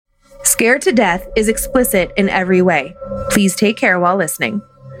Scared to Death is explicit in every way. Please take care while listening.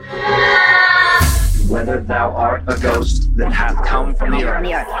 Whether thou art a ghost that hath come from the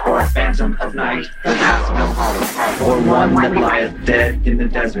earth, or a phantom of night that hath no home, or one that lieth dead in the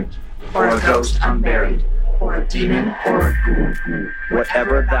desert, or a ghost unburied, or a demon, or a ghoul,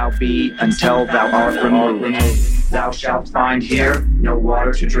 whatever thou be, until thou art removed, thou shalt find here no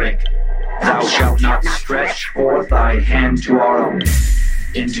water to drink. Thou shalt not stretch forth thy hand to our own.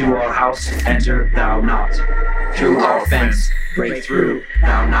 Into our house enter thou not. Through our fence break through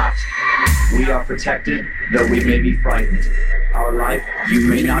thou not. We are protected, though we may be frightened. Our life you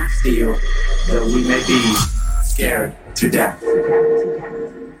may not steal, though we may be scared to death.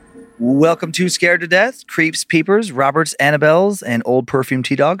 Welcome to Scared to Death, Creeps, Peepers, Roberts, Annabelles, and Old Perfume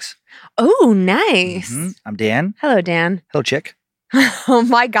T-Dogs. Oh, nice. I'm Dan. Hello, Dan. Hello, Chick. Oh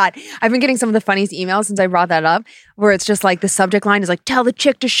my God. I've been getting some of the funniest emails since I brought that up, where it's just like the subject line is like, tell the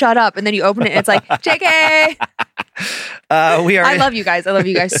chick to shut up. And then you open it and it's like, JK. I love you guys. I love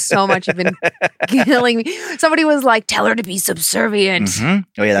you guys so much. You've been killing me. Somebody was like, tell her to be subservient. Oh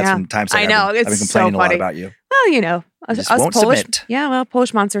yeah, that's some times I know. I've been complaining so a lot about you. Well, you know, us won't Polish. Submit. Yeah, well,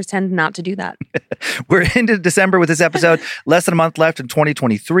 Polish monsters tend not to do that. We're into December with this episode. Less than a month left in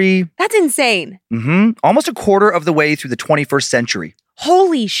 2023. That's insane. Almost a quarter of the way through the 21st century.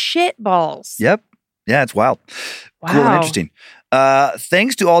 Holy shit balls. Yep. Yeah, it's wild. Wow. Cool and interesting.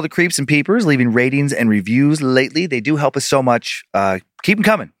 Thanks to all the creeps and peepers leaving ratings and reviews lately. They do help us so much. Keep them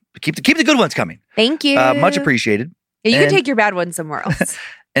coming. Keep the good ones coming. Thank you. Much appreciated. Yeah, you can take your bad ones somewhere else.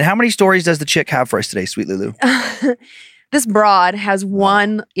 And how many stories does the chick have for us today, Sweet Lulu? This broad has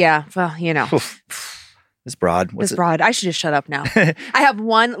one. Yeah, well, you know. This broad. This broad. I should just shut up now. I have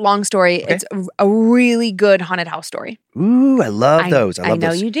one long story. Okay. It's a really good haunted house story. Ooh, I love those. I love those.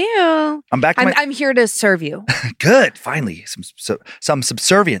 I know you do. I'm here to serve you. Good. Finally, some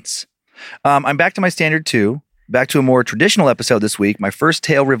subservience. I'm back to my standard two. Back to a more traditional episode this week. My first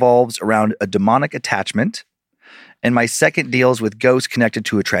tale revolves around a demonic attachment. And my second deals with ghosts connected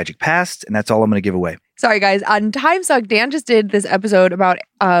to a tragic past. And that's all I'm going to give away. Sorry, guys. On Time Suck, Dan just did this episode about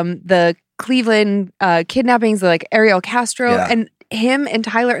the Cleveland kidnappings, like Ariel Castro. Yeah. And him and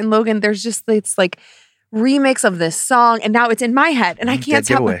Tyler and Logan, there's just this like remix of this song. And now it's in my head. And I can't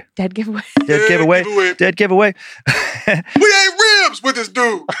stop. Dead giveaway. Dead giveaway. Dead giveaway. We ain't ribs with this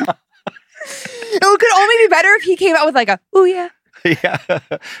dude. It could only be better if he came out with like a, ooh, yeah. Yeah.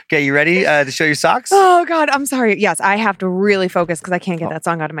 Okay, you ready to show your socks? Oh, God. I'm sorry. Yes, I have to really focus because I can't get that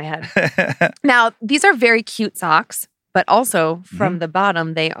song out of my head. Now, these are very cute socks, but also from the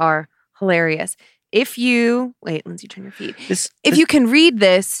bottom, they are hilarious. If you... Wait, Lindsay, turn your feet. If you can read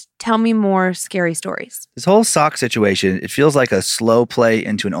this, tell me more scary stories. This whole sock situation, it feels like a slow play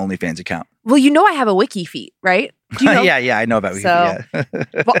into an OnlyFans account. Well, you know I have a wiki feet, right? Do you know? Yeah, I know about wiki feet.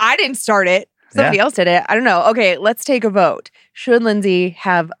 Yeah. Well, I didn't start it. Somebody else did it. I don't know. Okay, let's take a vote. Should Lindsay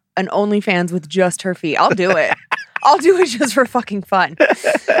have an OnlyFans with just her feet? I'll do it. I'll do it just for fucking fun.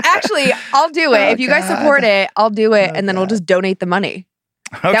 Actually, I'll do it. If you guys support it, I'll do it, and then we'll just donate the money.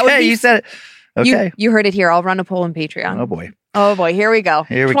 Okay, you said it. Okay. You heard it here. I'll run a poll on Patreon. Oh, boy. Here we go.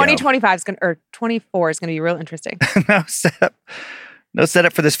 2025 is going to, or 24 is going to be real interesting. No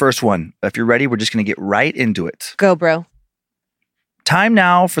setup for this first one. If you're ready, we're just going to get right into it. Go, bro. Time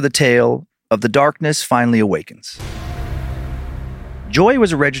now for the tale of The Darkness Finally Awakens. Joy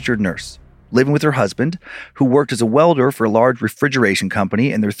was a registered nurse, living with her husband, who worked as a welder for a large refrigeration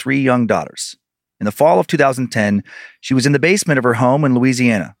company, and their 3 young daughters. In the fall of 2010, she was in the basement of her home in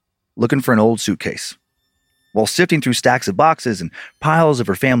Louisiana, looking for an old suitcase. While sifting through stacks of boxes and piles of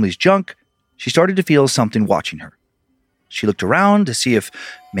her family's junk, she started to feel something watching her. She looked around to see if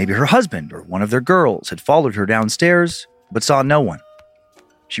maybe her husband or one of their girls had followed her downstairs, but saw no one.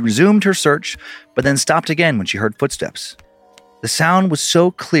 She resumed her search, but then stopped again when she heard footsteps. The sound was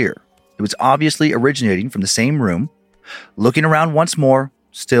so clear, it was obviously originating from the same room. Looking around once more,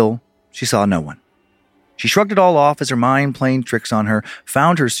 still, she saw no one. She shrugged it all off as her mind playing tricks on her,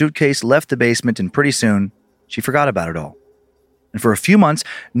 found her suitcase, left the basement, and pretty soon, she forgot about it all. And for a few months,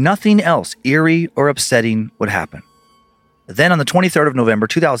 nothing else eerie or upsetting would happen. Then on the 23rd of November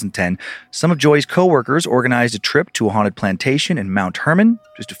 2010, some of Joy's co-workers organized a trip to a haunted plantation in Mount Hermon,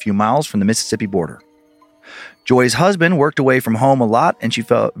 just a few miles from the Mississippi border. Joy's husband worked away from home a lot, and she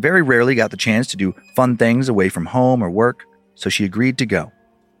felt very rarely got the chance to do fun things away from home or work, so she agreed to go.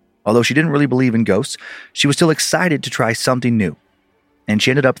 Although she didn't really believe in ghosts, she was still excited to try something new, and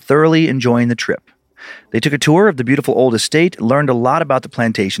she ended up thoroughly enjoying the trip. They took a tour of the beautiful old estate and learned a lot about the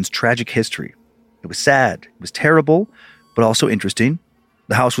plantation's tragic history. It was sad, it was terrible, but also interesting.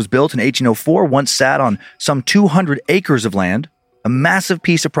 The house was built in 1804, once sat on some 200 acres of land, a massive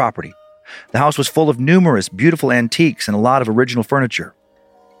piece of property, The house was full of numerous beautiful antiques and a lot of original furniture.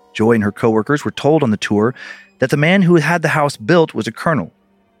 Joy and her coworkers were told on the tour that the man who had the house built was a colonel,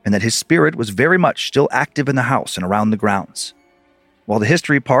 and that his spirit was very much still active in the house and around the grounds. While the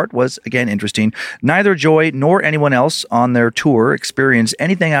history part was, again, interesting, neither Joy nor anyone else on their tour experienced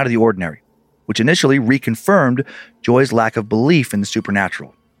anything out of the ordinary, which initially reconfirmed Joy's lack of belief in the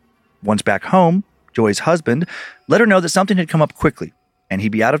supernatural. Once back home, Joy's husband let her know that something had come up quickly, and he'd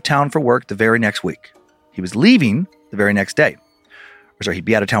be out of town for work the very next week. He was leaving the very next day. He'd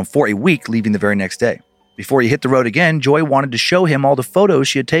be out of town for a week, leaving the very next day. Before he hit the road again, Joy wanted to show him all the photos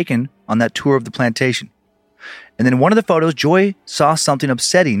she had taken on that tour of the plantation. And then in one of the photos, Joy saw something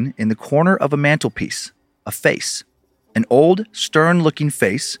upsetting in the corner of a mantelpiece, a face. An old, stern-looking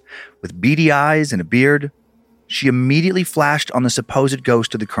face with beady eyes and a beard. She immediately flashed on the supposed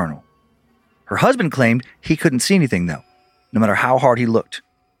ghost of the colonel. Her husband claimed he couldn't see anything, though, no matter how hard he looked.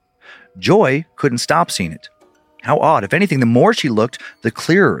 Joy couldn't stop seeing it. How odd. If anything, the more she looked, the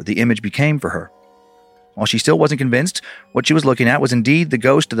clearer the image became for her. While she still wasn't convinced what she was looking at was indeed the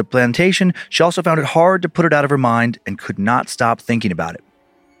ghost of the plantation, she also found it hard to put it out of her mind and could not stop thinking about it.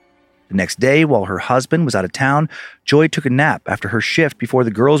 The next day, while her husband was out of town, Joy took a nap after her shift before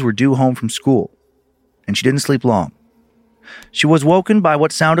the girls were due home from school, and she didn't sleep long. She was woken by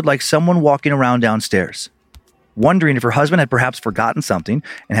what sounded like someone walking around downstairs. Wondering if her husband had perhaps forgotten something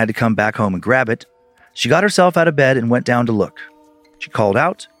and had to come back home and grab it, she got herself out of bed and went down to look. She called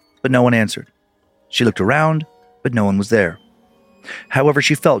out, but no one answered. She looked around, but no one was there. However,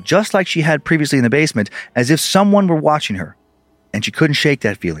 she felt just like she had previously in the basement, as if someone were watching her, and she couldn't shake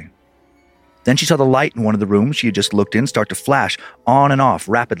that feeling. Then she saw the light in one of the rooms she had just looked in start to flash on and off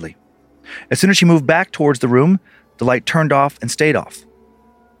rapidly. As soon as she moved back towards the room, the light turned off and stayed off.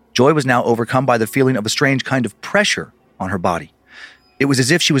 Joy was now overcome by the feeling of a strange kind of pressure on her body. It was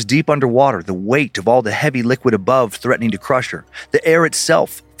as if she was deep underwater, the weight of all the heavy liquid above threatening to crush her. The air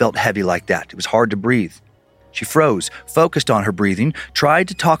itself felt heavy like that. It was hard to breathe. She froze, focused on her breathing, tried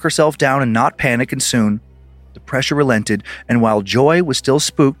to talk herself down and not panic, and soon the pressure relented, and while Joy was still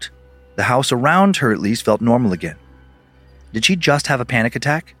spooked, the house around her at least felt normal again. Did she just have a panic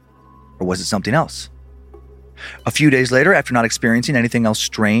attack? Or was it something else? A few days later, after not experiencing anything else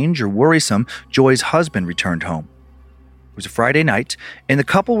strange or worrisome, Joy's husband returned home. It was a Friday night, and the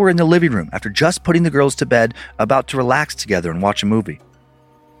couple were in the living room after just putting the girls to bed, about to relax together and watch a movie.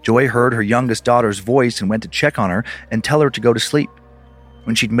 Joy heard her youngest daughter's voice and went to check on her and tell her to go to sleep.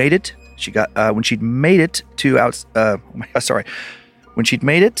 When she'd made it to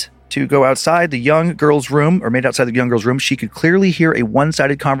go outside the young girl's room, she could clearly hear a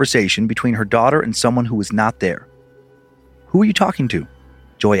one-sided conversation between her daughter and someone who was not there. "Who are you talking to?"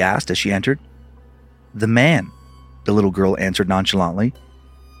 Joy asked as she entered. "The man," the little girl answered nonchalantly.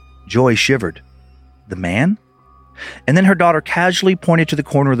 Joy shivered. "The man?" And then her daughter casually pointed to the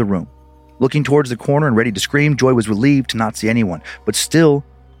corner of the room. Looking towards the corner and ready to scream, Joy was relieved to not see anyone, but still,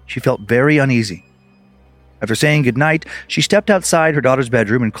 she felt very uneasy. After saying goodnight, she stepped outside her daughter's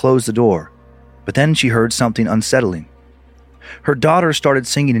bedroom and closed the door. But then she heard something unsettling. Her daughter started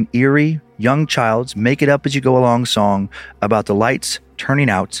singing an eerie, young child's make-it-up-as-you-go-along song about the lights turning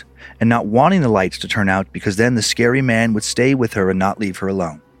out and not wanting the lights to turn out because then the scary man would stay with her and not leave her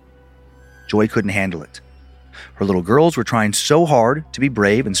alone. Joy couldn't handle it. Her little girls were trying so hard to be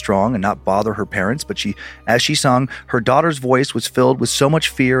brave and strong and not bother her parents, but as she sung, her daughter's voice was filled with so much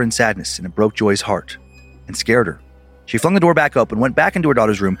fear and sadness, and it broke Joy's heart and scared her. She flung the door back open, went back into her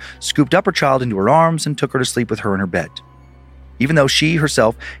daughter's room, scooped up her child into her arms, and took her to sleep with her in her bed. Even though she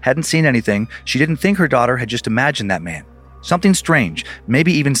herself hadn't seen anything, she didn't think her daughter had just imagined that man. Something strange,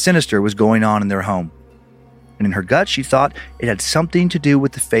 maybe even sinister, was going on in their home. And in her gut, she thought it had something to do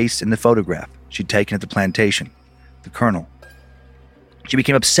with the face in the photograph she'd taken at the plantation, the colonel. She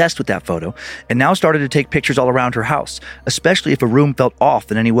became obsessed with that photo and now started to take pictures all around her house, especially if a room felt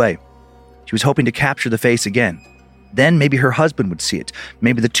off in any way. She was hoping to capture the face again. Then maybe her husband would see it.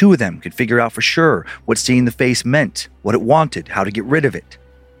 Maybe the two of them could figure out for sure what seeing the face meant, what it wanted, how to get rid of it.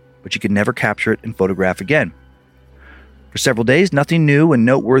 But she could never capture it and photograph again. For several days, nothing new and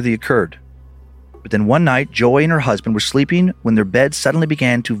noteworthy occurred. But then one night, Joy and her husband were sleeping when their bed suddenly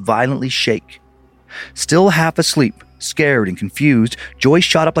began to violently shake. Still half asleep, scared and confused, Joy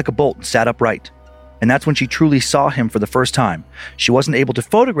shot up like a bolt and sat upright. And that's when she truly saw him for the first time. She wasn't able to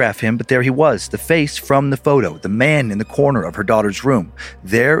photograph him, but there he was, the face from the photo, the man in the corner of her daughter's room.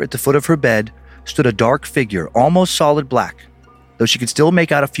 There, at the foot of her bed, stood a dark figure, almost solid black, though she could still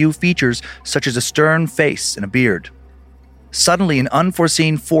make out a few features, such as a stern face and a beard. Suddenly, an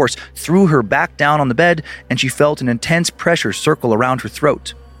unforeseen force threw her back down on the bed, and she felt an intense pressure circle around her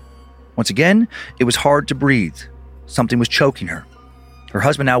throat. Once again, it was hard to breathe. Something was choking her. Her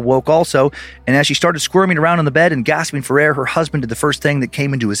husband now woke also, and as she started squirming around on the bed and gasping for air, her husband did the first thing that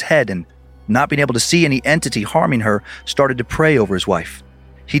came into his head, and not being able to see any entity harming her, started to pray over his wife.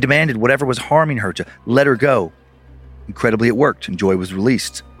 He demanded whatever was harming her to let her go. Incredibly, it worked, and Joy was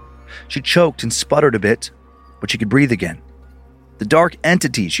released. She choked and sputtered a bit, but she could breathe again. The dark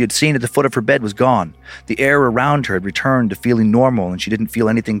entity she had seen at the foot of her bed was gone. The air around her had returned to feeling normal, and she didn't feel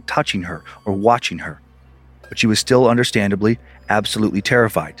anything touching her or watching her. But she was still understandably, absolutely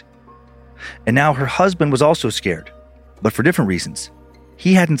terrified. And now her husband was also scared, but for different reasons.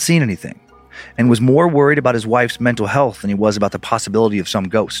 He hadn't seen anything, and was more worried about his wife's mental health than he was about the possibility of some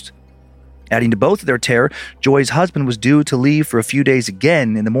ghost. Adding to both of their terror, Joy's husband was due to leave for a few days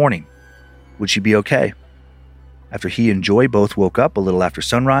again in the morning. Would she be okay? After he and Joy both woke up a little after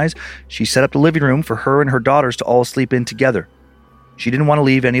sunrise, she set up the living room for her and her daughters to all sleep in together. She didn't want to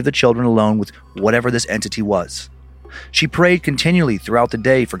leave any of the children alone with whatever this entity was. She prayed continually throughout the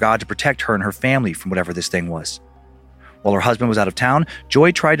day for God to protect her and her family from whatever this thing was. While her husband was out of town,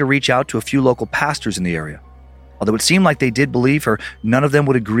 Joy tried to reach out to a few local pastors in the area. Although it seemed like they did believe her, none of them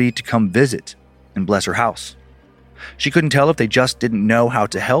would agree to come visit and bless her house. She couldn't tell if they just didn't know how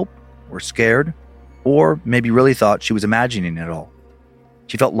to help, were scared, or maybe really thought she was imagining it all.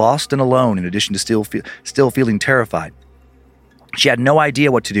 She felt lost and alone in addition to still feeling terrified. She had no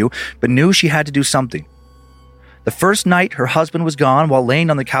idea what to do, but knew she had to do something. The first night her husband was gone, while laying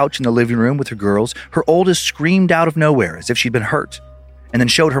on the couch in the living room with her girls, her oldest screamed out of nowhere as if she'd been hurt, and then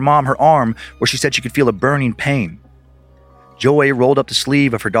showed her mom her arm where she said she could feel a burning pain. Joy rolled up the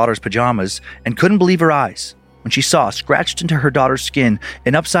sleeve of her daughter's pajamas and couldn't believe her eyes when she saw, scratched into her daughter's skin,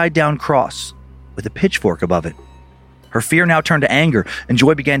 an upside-down cross with a pitchfork above it. Her fear now turned to anger, and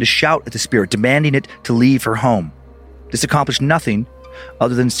Joy began to shout at the spirit, demanding it to leave her home. This accomplished nothing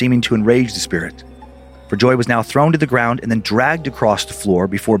other than seeming to enrage the spirit, for Joy was now thrown to the ground and then dragged across the floor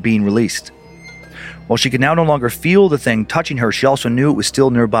before being released. While she could now no longer feel the thing touching her, she also knew it was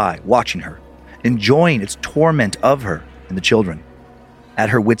still nearby, watching her, enjoying its torment of her and the children. At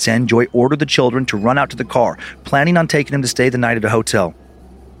her wit's end, Joy ordered the children to run out to the car, planning on taking them to stay the night at a hotel.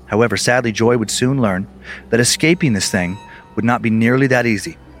 However, sadly, Joy would soon learn that escaping this thing would not be nearly that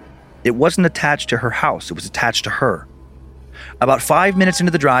easy. It wasn't attached to her house, it was attached to her. About 5 minutes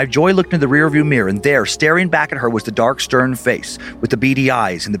into the drive, Joy looked into the rearview mirror, and there, staring back at her, was the dark, stern face with the beady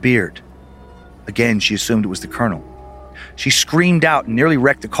eyes and the beard. Again, she assumed it was the Colonel. She screamed out and nearly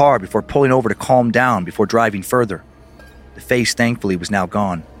wrecked the car before pulling over to calm down before driving further. The face, thankfully, was now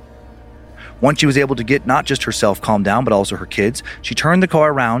gone. Once she was able to get not just herself calmed down, but also her kids, she turned the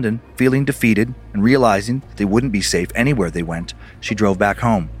car around and, feeling defeated and realizing that they wouldn't be safe anywhere they went, she drove back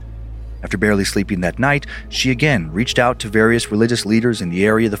home. After barely sleeping that night, she again reached out to various religious leaders in the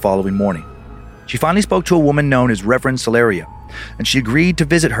area the following morning. She finally spoke to a woman known as Reverend Solaria, and she agreed to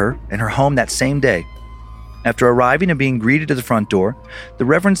visit her in her home that same day. After arriving and being greeted at the front door, the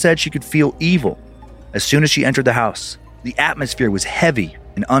Reverend said she could feel evil as soon as she entered the house. The atmosphere was heavy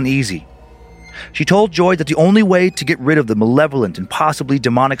and uneasy. She told Joy that the only way to get rid of the malevolent and possibly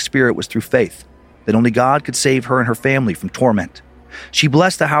demonic spirit was through faith, that only God could save her and her family from torment. She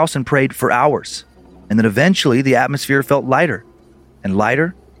blessed the house and prayed for hours, and then eventually the atmosphere felt lighter,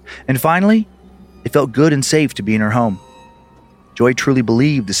 and finally, it felt good and safe to be in her home. Joy truly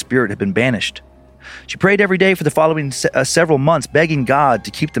believed the spirit had been banished. She prayed every day for the following several months, begging God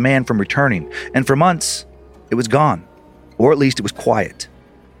to keep the man from returning, and for months, it was gone, or at least it was quiet.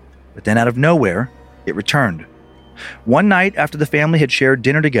 But then out of nowhere, it returned. One night after the family had shared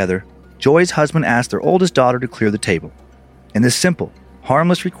dinner together, Joy's husband asked their oldest daughter to clear the table. And this simple,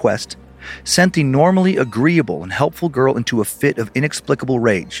 harmless request sent the normally agreeable and helpful girl into a fit of inexplicable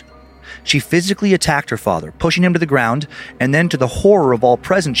rage. She physically attacked her father, pushing him to the ground, and then, to the horror of all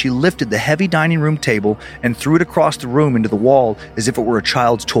present, she lifted the heavy dining room table and threw it across the room into the wall as if it were a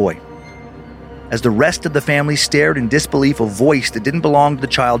child's toy. As the rest of the family stared in disbelief, a voice that didn't belong to the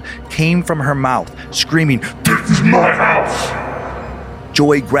child came from her mouth, screaming, "This is my house!"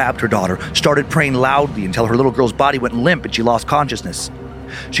 Joy grabbed her daughter, started praying loudly until her little girl's body went limp and she lost consciousness.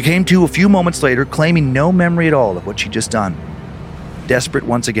 She came to a few moments later, claiming no memory at all of what she'd just done. Desperate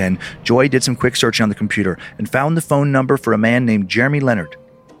once again, Joy did some quick searching on the computer and found the phone number for a man named Jeremy Leonard,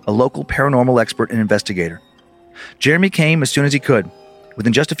 a local paranormal expert and investigator. Jeremy came as soon as he could,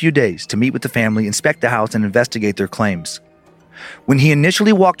 within just a few days, to meet with the family, inspect the house, and investigate their claims. When he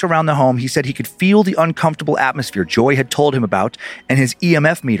initially walked around the home, he said he could feel the uncomfortable atmosphere Joy had told him about, and his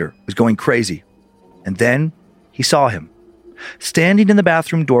EMF meter was going crazy. And then he saw him. Standing in the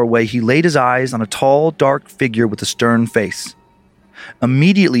bathroom doorway, he laid his eyes on a tall, dark figure with a stern face.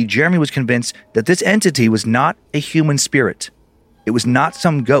 Immediately, Jeremy was convinced that this entity was not a human spirit. It was not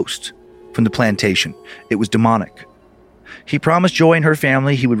some ghost from the plantation. It was demonic. He promised Joy and her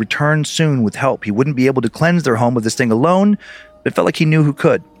family he would return soon with help. He wouldn't be able to cleanse their home of this thing alone, but it felt like he knew who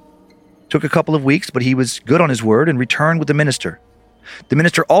could. Took a couple of weeks, but he was good on his word and returned with the minister. The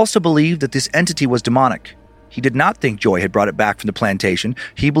minister also believed that this entity was demonic. He did not think Joy had brought it back from the plantation.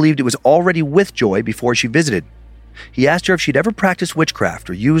 He believed it was already with Joy before she visited. He asked her if she'd ever practiced witchcraft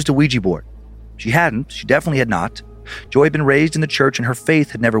or used a Ouija board. She hadn't. She definitely had not. Joy had been raised in the church and her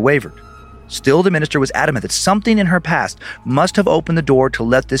faith had never wavered. Still, the minister was adamant that something in her past must have opened the door to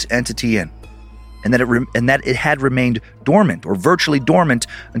let this entity in, and that it had remained dormant or virtually dormant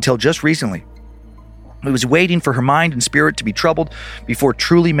until just recently. He was waiting for her mind and spirit to be troubled before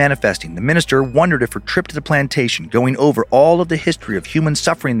truly manifesting. The minister wondered if her trip to the plantation, going over all of the history of human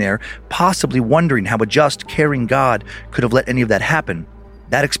suffering there, possibly wondering how a just, caring God could have let any of that happen,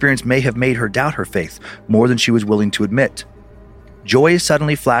 that experience may have made her doubt her faith more than she was willing to admit. Joy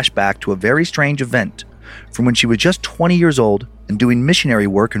suddenly flashed back to a very strange event from when she was just 20 years old and doing missionary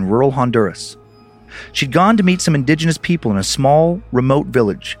work in rural Honduras. She'd gone to meet some indigenous people in a small, remote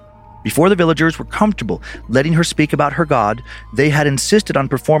village. Before the villagers were comfortable letting her speak about her God, they had insisted on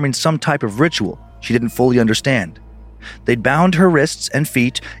performing some type of ritual she didn't fully understand. They'd bound her wrists and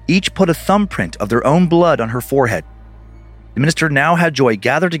feet, each put a thumbprint of their own blood on her forehead. The minister now had Joy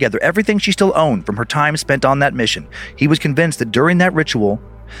gather together everything she still owned from her time spent on that mission. He was convinced that during that ritual,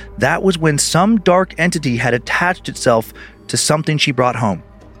 that was when some dark entity had attached itself to something she brought home.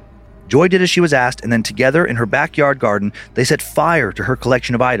 Joy did as she was asked, and then together in her backyard garden, they set fire to her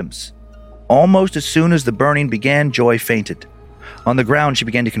collection of items. Almost as soon as the burning began, Joy fainted. On the ground, she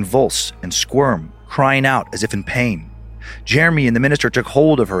began to convulse and squirm, crying out as if in pain. Jeremy and the minister took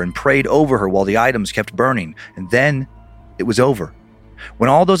hold of her and prayed over her while the items kept burning, and then it was over. When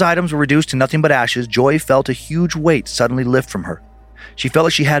all those items were reduced to nothing but ashes, Joy felt a huge weight suddenly lift from her. She felt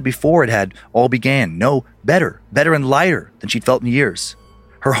like she had before it had all began. No, better and lighter than she'd felt in years.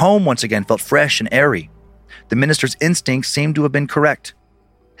 Her home once again felt fresh and airy. The minister's instincts seemed to have been correct.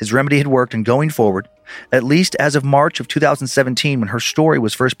 His remedy had worked, and going forward, at least as of March of 2017 when her story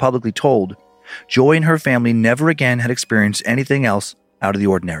was first publicly told, Joy and her family never again had experienced anything else out of the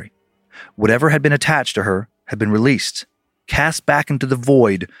ordinary. Whatever had been attached to her had been released, cast back into the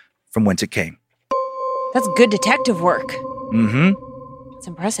void from whence it came. That's good detective work. Mm-hmm. It's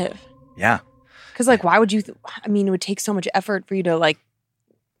impressive. Yeah. Because, why would you... it would take so much effort for you to,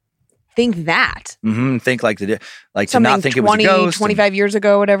 think that. Mm-hmm. Think to something not think 20, it was a ghost. 25 years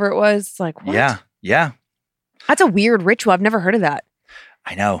ago, whatever it was. It's like, what? Yeah. That's a weird ritual. I've never heard of that.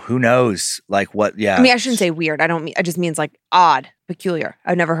 I know. Who knows? What? Yeah. I shouldn't say weird. I just means odd, peculiar.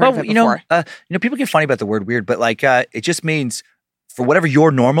 I've never heard of it before. People get funny about the word weird, but it just means for whatever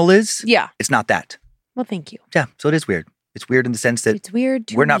your normal is. Yeah. It's not that. Well, thank you. Yeah. So it is weird. It's weird in the sense that it's weird.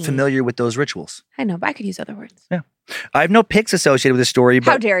 We're not familiar with those rituals. I know, but I could use other words. Yeah. I have no pics associated with this story.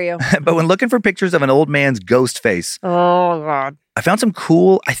 But, how dare you? But when looking for pictures of an old man's ghost face, oh God, I found some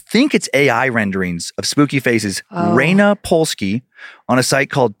cool, I think it's AI renderings of spooky faces. Raina Polsky on a site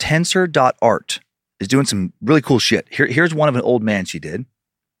called tensor.art is doing some really cool shit. Here's one of an old man she did.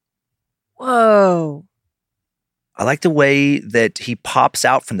 Whoa. I like the way that he pops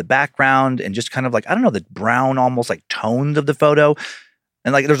out from the background and just kind of the brown, almost tones of the photo.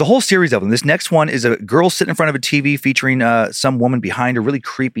 And there's a whole series of them. This next one is a girl sitting in front of a TV featuring some woman behind her, really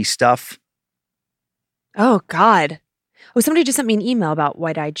creepy stuff. Oh, God. Oh, somebody just sent me an email about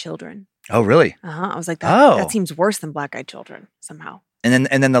white-eyed children. Oh, really? I was like, that seems worse than black-eyed children somehow. And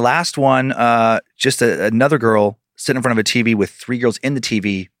then the last one, just another girl sitting in front of a TV with three girls in the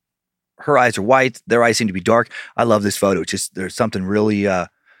TV. Her eyes are white. Their eyes seem to be dark. I love this photo. It's just, there's something really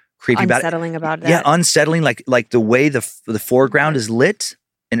creepy unsettling about that. Yeah, unsettling. Like the way the foreground is lit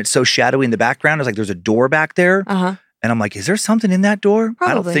and it's so shadowy in the background. It's there's a door back there. Uh-huh. And I'm like, is there something in that door?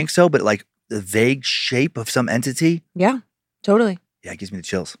 Probably. I don't think so, but the vague shape of some entity. Yeah, totally. Yeah, it gives me the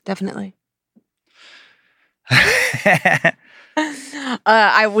chills. Definitely.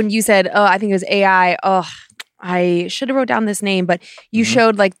 When you said, I think it was AI, I should have wrote down this name, but you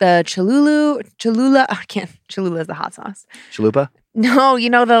showed the Cholula. Cholula is the hot sauce. Chalupa? No,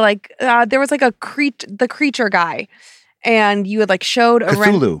 there was the creature guy, and you had showed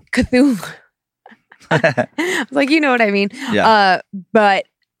Cthulhu. Cthulhu. I was you know what I mean? Yeah. But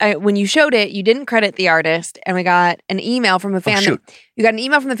when you showed it, you didn't credit the artist, and we got an email from a fan. You got an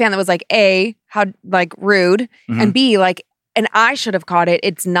email from the fan that was A, how rude, and B, and I should have caught it.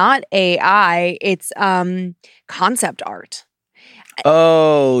 It's not AI. It's concept art.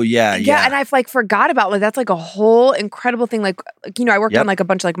 Oh, yeah. And I've like forgot about that's like a whole incredible thing. Like I worked on like a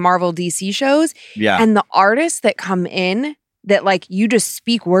bunch of like Marvel DC shows. Yeah. And the artists that come in that like you just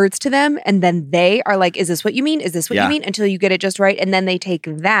speak words to them and then they are like, is this what you mean? Is this what you mean? Until you get it just right. And then they take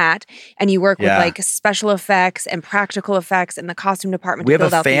that and you work with like special effects and practical effects and the costume department. We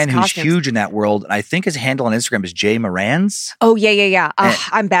have a fan who's huge in that world. And I think his handle on Instagram is Jay Morans. Oh, yeah.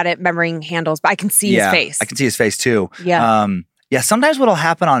 I'm bad at remembering handles, but I can see his face. I can see his face too. Yeah. Sometimes what'll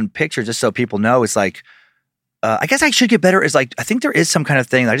happen on pictures, just so people know, is like, I guess I should get better. Is like I think there is some kind of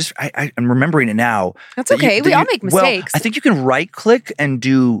thing. I'm remembering it now. That's okay. We all make mistakes. Well, I think you can right click and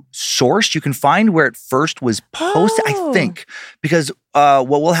do sourced. You can find where it first was posted. I think because what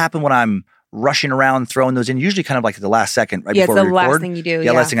will happen when I'm rushing around throwing those in, usually kind of like at the last second, right before we record. Yeah, it's the last thing you do.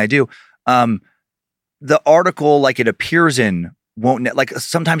 Yeah, last thing I do. The article like it appears in won't like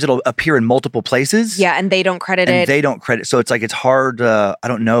sometimes it'll appear in multiple places. Yeah, and they don't credit it. They don't credit. So it's like it's hard. I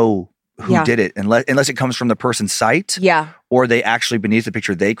don't know who did it unless it comes from the person's site. Yeah. Or they actually beneath the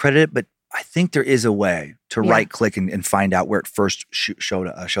picture they credit it. But I think there is a way to right click and find out where it first showed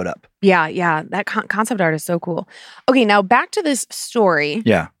up. Yeah. That concept art is so cool. Okay, now back to this story.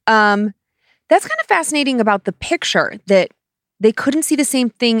 Yeah. That's kind of fascinating about the picture that they couldn't see the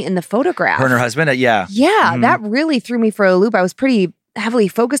same thing in the photograph. Her and her husband? Yeah. Yeah, that really threw me for a loop. I was pretty heavily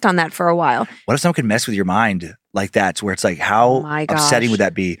focused on that for a while. What if someone could mess with your mind like that? To where it's like, how upsetting would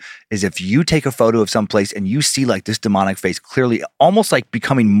that be? Is if you take a photo of someplace and you see like this demonic face clearly almost like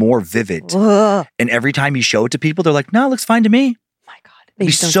becoming more vivid. Ugh. And every time you show it to people, they're like, no, it looks fine to me. My God. It'd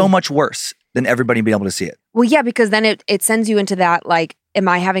be so much worse than everybody being able to see it. Well, yeah, because then it sends you into that like, am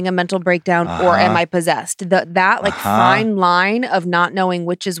I having a mental breakdown or am I possessed? That like fine line of not knowing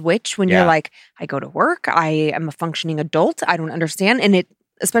which is which when you're like, I go to work, I am a functioning adult, I don't understand. And it,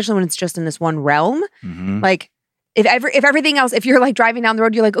 especially when it's just in this one realm, like if everything else, if you're like driving down the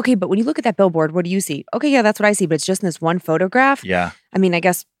road, you're like, okay, but when you look at that billboard, what do you see? Okay, yeah, that's what I see, but it's just in this one photograph. Yeah. I mean, I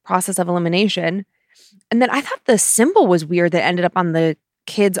guess process of elimination. And then I thought the symbol was weird that ended up on the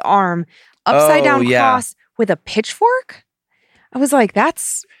kid's arm, upside down cross with a pitchfork. I was like,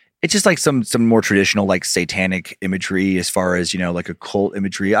 it's just like some more traditional like satanic imagery as far as, like occult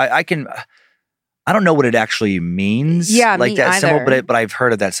imagery. I don't know what it actually means. Yeah, like me that either. symbol, but I've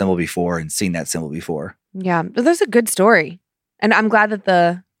heard of that symbol before and seen that symbol before. Yeah, but that's a good story. And I'm glad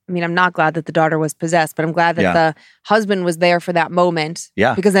that I'm not glad that the daughter was possessed, but I'm glad that the husband was there for that moment.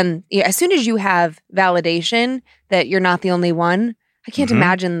 Yeah. Because then as soon as you have validation that you're not the only one, I can't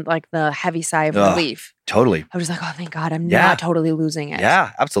imagine like the heavy sigh of relief. Totally. I was like, oh, thank God, I'm not totally losing it.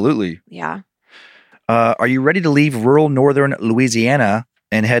 Yeah, absolutely. Yeah. Are you ready to leave rural northern Louisiana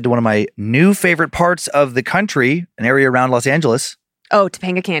and head to one of my new favorite parts of the country, an area around Los Angeles? Oh,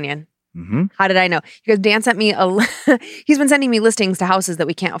 Topanga Canyon. Mm-hmm. How did I know? Because Dan sent me he's been sending me listings to houses that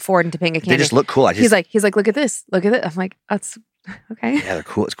we can't afford in Topanga Canyon. They just look cool. He's like, look at this. Look at it. I'm like, that's okay. Yeah, they're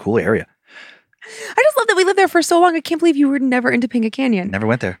cool. It's a cool area. I just love that we lived there for so long. I can't believe you were never in Topanga Canyon. Never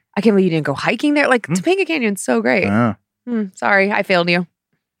went there. I can't believe you didn't go hiking there. Like Topanga Canyon's so great. Sorry, I failed you.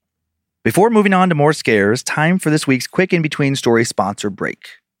 Before moving on to more scares, time for this week's quick in-between story sponsor break.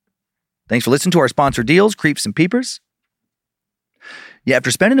 Thanks for listening to our sponsor deals, Creeps and Peepers. Yeah,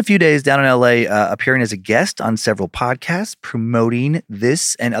 after spending a few days down in LA appearing as a guest on several podcasts promoting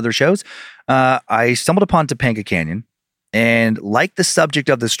this and other shows, I stumbled upon Topanga Canyon. And like the subject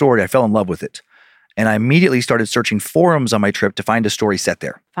of the story, I fell in love with it. And I immediately started searching forums on my trip to find a story set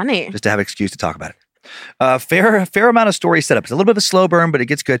there. Funny. Just to have an excuse to talk about it. Fair amount of story setup. It's a little bit of a slow burn, but it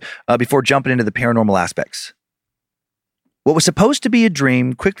gets good before jumping into the paranormal aspects. What was supposed to be a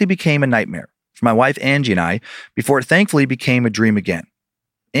dream quickly became a nightmare for my wife Angie and I before it thankfully became a dream again.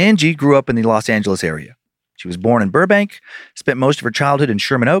 Angie grew up in the Los Angeles area. She was born in Burbank, spent most of her childhood in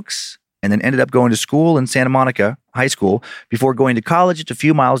Sherman Oaks, and then ended up going to school in Santa Monica High School before going to college just a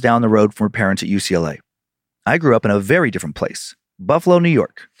few miles down the road from her parents at UCLA. I grew up in a very different place, Buffalo, New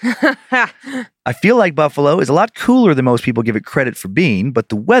York. I feel like Buffalo is a lot cooler than most people give it credit for being, but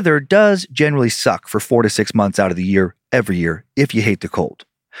the weather does generally suck for 4 to 6 months out of the year, every year, if you hate the cold.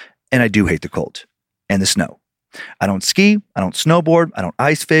 And I do hate the cold and the snow. I don't ski, I don't snowboard, I don't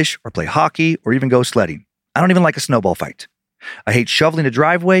ice fish or play hockey or even go sledding. I don't even like a snowball fight. I hate shoveling a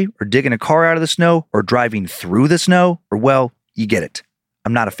driveway or digging a car out of the snow or driving through the snow or, well, you get it.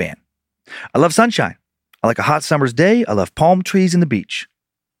 I'm not a fan. I love sunshine. I like a hot summer's day. I love palm trees and the beach.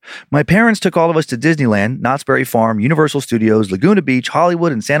 My parents took all of us to Disneyland, Knott's Berry Farm, Universal Studios, Laguna Beach,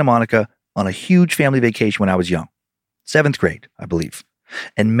 Hollywood, and Santa Monica on a huge family vacation when I was young. 7th grade, I believe.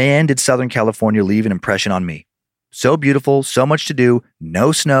 And man, did Southern California leave an impression on me. So beautiful, so much to do,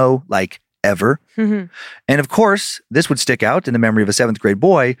 no snow, like ever. And of course, this would stick out in the memory of a 7th grade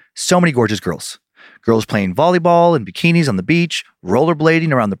boy. So many gorgeous girls. Girls playing volleyball in bikinis on the beach,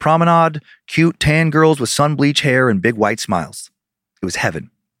 rollerblading around the promenade, cute tan girls with sun bleach hair and big white smiles. It was heaven.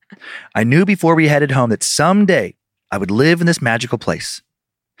 I knew before we headed home that someday I would live in this magical place.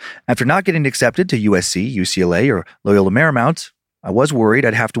 After not getting accepted to USC, UCLA, or Loyola Marymount, I was worried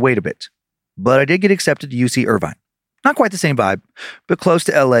I'd have to wait a bit. But I did get accepted to UC Irvine. Not quite the same vibe, but close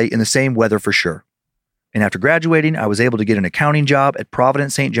to LA in the same weather for sure. And after graduating, I was able to get an accounting job at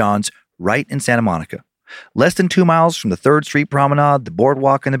Providence St. John's right in Santa Monica, less than 2 miles from the 3rd Street Promenade, the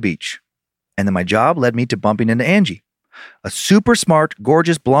boardwalk, and the beach. And then my job led me to bumping into Angie, a super smart,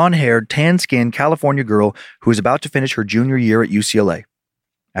 gorgeous, blonde-haired, tan-skinned California girl who was about to finish her junior year at UCLA.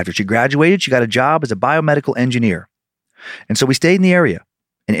 After she graduated, she got a job as a biomedical engineer. And so we stayed in the area,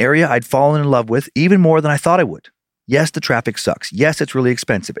 an area I'd fallen in love with even more than I thought I would. Yes, the traffic sucks. Yes, it's really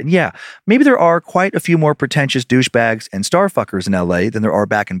expensive. And yeah, maybe there are quite a few more pretentious douchebags and starfuckers in LA than there are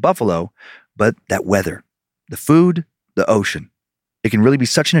back in Buffalo, but that weather, the food, the ocean, it can really be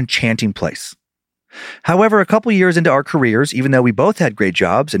such an enchanting place. However, a couple years into our careers, even though we both had great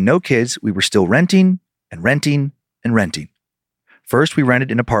jobs and no kids, we were still renting and renting and renting. First, we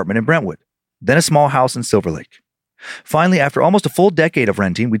rented an apartment in Brentwood, then a small house in Silver Lake. Finally, after almost a full decade of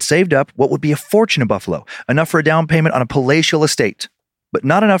renting, we'd saved up what would be a fortune in Buffalo, enough for a down payment on a palatial estate, but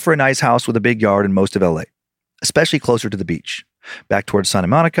not enough for a nice house with a big yard in most of LA, especially closer to the beach, back towards Santa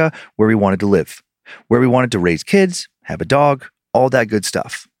Monica, where we wanted to live, where we wanted to raise kids, have a dog, all that good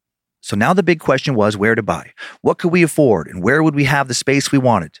stuff. So now the big question was where to buy. What could we afford, and where would we have the space we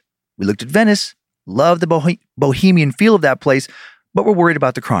wanted? We looked at Venice, loved the bohemian feel of that place, but were worried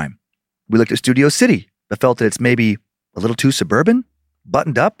about the crime. We looked at Studio City, but felt that it's maybe a little too suburban,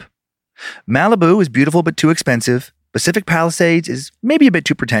 buttoned up. Malibu is beautiful but too expensive. Pacific Palisades is maybe a bit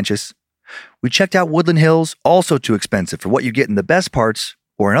too pretentious. We checked out Woodland Hills, also too expensive for what you get in the best parts,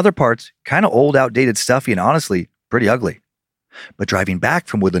 or in other parts, kind of old, outdated, stuffy, and honestly, pretty ugly. But driving back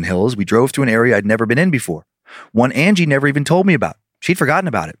from Woodland Hills, we drove through an area I'd never been in before. One Angie never even told me about. She'd forgotten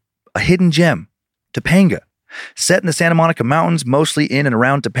about it. A hidden gem. Topanga. Set in the Santa Monica Mountains, mostly in and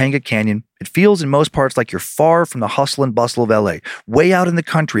around Topanga Canyon, it feels in most parts like you're far from the hustle and bustle of LA, way out in the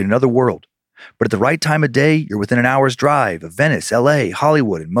country in another world. But at the right time of day, you're within an hour's drive of Venice, LA,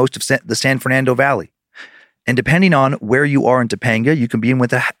 Hollywood, and most of the San Fernando Valley. And depending on where you are in Topanga, you can be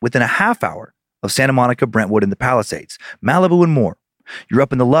within a half hour of Santa Monica, Brentwood, and the Palisades, Malibu, and more. You're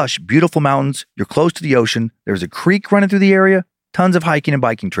up in the lush, beautiful mountains, you're close to the ocean, there's a creek running through the area, tons of hiking and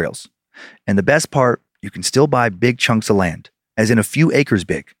biking trails. And the best part, you can still buy big chunks of land, as in a few acres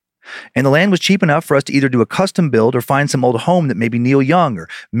big. And the land was cheap enough for us to either do a custom build or find some old home that maybe Neil Young or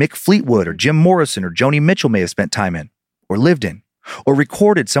Mick Fleetwood or Jim Morrison or Joni Mitchell may have spent time in, or lived in, or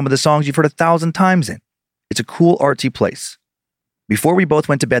recorded some of the songs you've heard 1,000 times in. It's a cool, artsy place. Before we both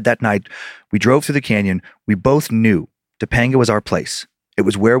went to bed that night, we drove through the canyon. We both knew Topanga was our place. It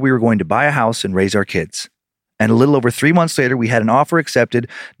was where we were going to buy a house and raise our kids. And a little over 3 months later, we had an offer accepted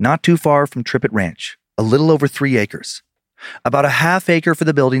not too far from Trippett Ranch. A little over 3 acres. About a half acre for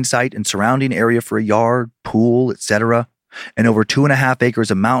the building site and surrounding area for a yard, pool, etc. And over 2.5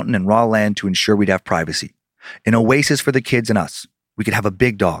 acres of mountain and raw land to ensure we'd have privacy. An oasis for the kids and us. We could have a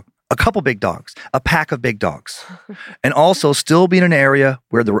big dog, a couple big dogs, a pack of big dogs. And also still be in an area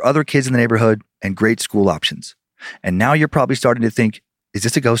where there were other kids in the neighborhood and great school options. And now you're probably starting to think, is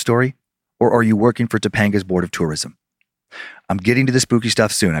this a ghost story? Or are you working for Topanga's Board of Tourism? I'm getting to the spooky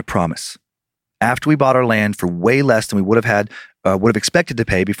stuff soon, I promise. After we bought our land for way less than we would have expected to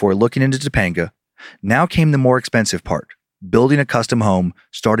pay before looking into Topanga, now came the more expensive part, building a custom home,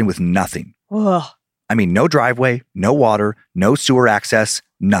 starting with nothing. Ugh. I mean, no driveway, no water, no sewer access,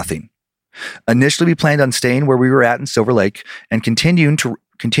 nothing. Initially, we planned on staying where we were at in Silver Lake and continuing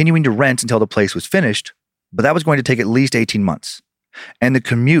to rent until the place was finished, but that was going to take at least 18 months. And the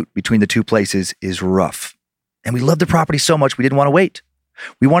commute between the two places is rough. And we loved the property so much we didn't want to wait.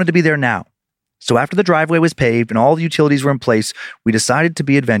 We wanted to be there now. So after the driveway was paved and all the utilities were in place, we decided to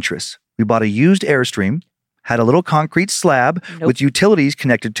be adventurous. We bought a used Airstream, had a little concrete slab with utilities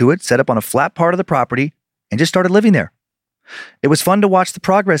connected to it, set up on a flat part of the property, and just started living there. It was fun to watch the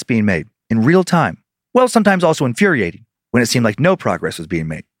progress being made in real time. Well, sometimes also infuriating when it seemed like no progress was being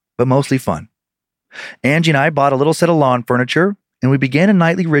made, but mostly fun. Angie and I bought a little set of lawn furniture, and we began a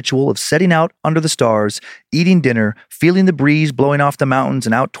nightly ritual of setting out under the stars, eating dinner, feeling the breeze blowing off the mountains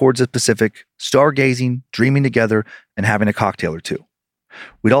and out towards the Pacific, stargazing, dreaming together, and having a cocktail or two.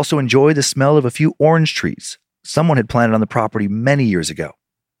 We'd also enjoy the smell of a few orange trees someone had planted on the property many years ago.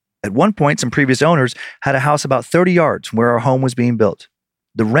 At one point, some previous owners had a house about 30 yards from where our home was being built.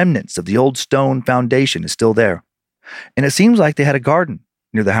 The remnants of the old stone foundation is still there. And it seems like they had a garden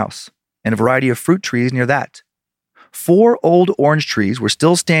near the house and a variety of fruit trees near that. 4 old orange trees were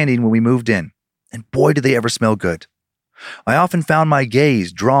still standing when we moved in, and boy did they ever smell good. I often found my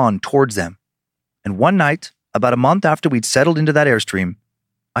gaze drawn towards them. And one night, about a month after we'd settled into that Airstream,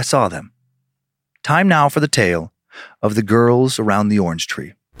 I saw them. Time now for the tale of the girls around the orange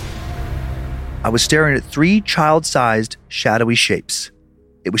tree. I was staring at 3 child-sized, shadowy shapes.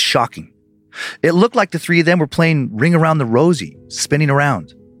 It was shocking. It looked like the 3 of them were playing Ring Around the Rosie, spinning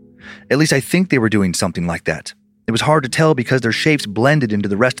around. At least I think they were doing something like that. It was hard to tell because their shapes blended into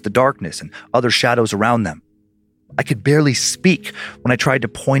the rest of the darkness and other shadows around them. I could barely speak when I tried to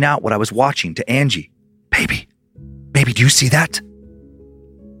point out what I was watching to Angie. Baby, do you see that?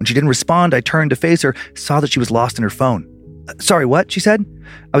 When she didn't respond, I turned to face her, saw that she was lost in her phone. Sorry, what? She said.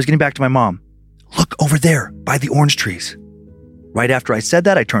 I was getting back to my mom. Look over there, by the orange trees. Right after I said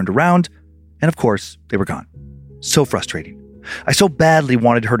that, I turned around, and of course, they were gone. So frustrating. I so badly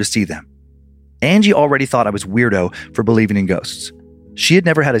wanted her to see them. Angie already thought I was weirdo for believing in ghosts. She had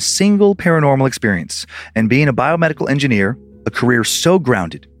never had a single paranormal experience, and being a biomedical engineer, a career so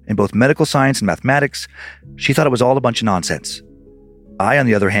grounded in both medical science and mathematics, she thought it was all a bunch of nonsense. I, on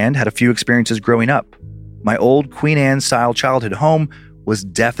the other hand, had a few experiences growing up. My old Queen Anne-style childhood home was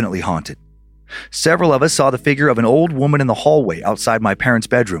definitely haunted. Several of us saw the figure of an old woman in the hallway outside my parents'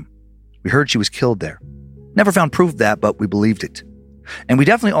 bedroom. We heard she was killed there. Never found proof of that, but we believed it. And we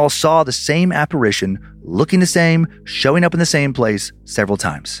definitely all saw the same apparition, looking the same, showing up in the same place several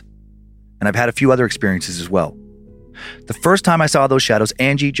times. And I've had a few other experiences as well. The first time I saw those shadows,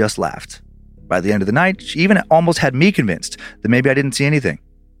 Angie just laughed. By the end of the night, she even almost had me convinced that maybe I didn't see anything.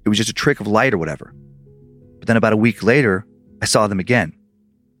 It was just a trick of light or whatever. But then about a week later, I saw them again.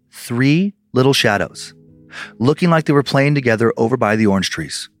 3 little shadows, looking like they were playing together over by the orange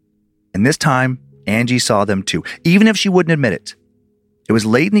trees. And this time, Angie saw them too, even if she wouldn't admit it. It was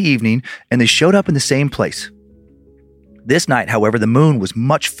late in the evening, and they showed up in the same place. This night, however, the moon was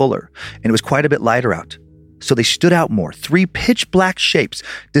much fuller, and it was quite a bit lighter out. So they stood out more, 3 pitch black shapes,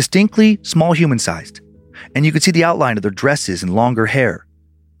 distinctly small human-sized. And you could see the outline of their dresses and longer hair.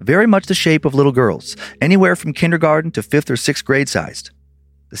 Very much the shape of little girls, anywhere from kindergarten to 5th or 6th grade sized.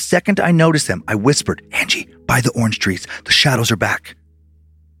 The second I noticed them, I whispered, Angie, by the orange trees, the shadows are back.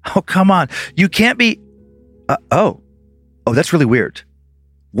 Oh, come on. You can't be... Oh, that's really weird.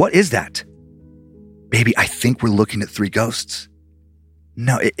 What is that? Baby, I think we're looking at 3 ghosts.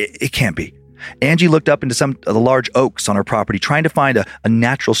 No, it can't be. Angie looked up into some of the large oaks on our property, trying to find a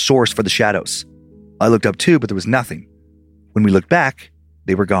natural source for the shadows. I looked up too, but there was nothing. When we looked back,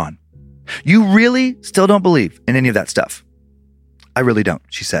 they were gone. You really still don't believe in any of that stuff? I really don't,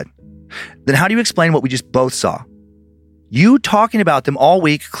 she said. Then how do you explain what we just both saw? You talking about them all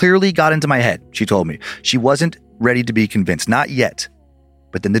week clearly got into my head, she told me. She wasn't ready to be convinced, not yet.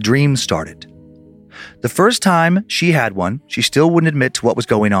 But then the dream started. The first time she had one, she still wouldn't admit to what was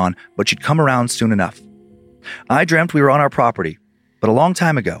going on, but she'd come around soon enough. I dreamt we were on our property, but a long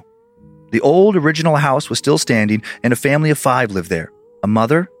time ago. The old original house was still standing, and a family of 5 lived there. A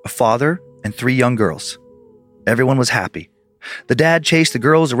mother, a father, and 3 young girls. Everyone was happy. The dad chased the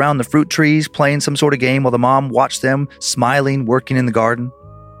girls around the fruit trees, playing some sort of game while the mom watched them, smiling, working in the garden.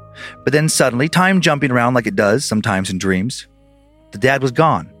 But then suddenly, time jumping around like it does sometimes in dreams, the dad was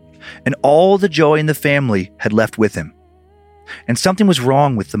gone, and all the joy in the family had left with him. And something was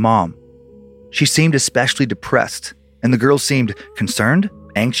wrong with the mom. She seemed especially depressed, and the girls seemed concerned,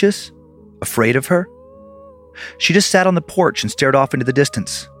 anxious, afraid of her. She just sat on the porch and stared off into the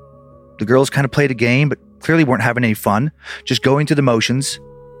distance. The girls kind of played a game, but clearly weren't having any fun, just going through the motions,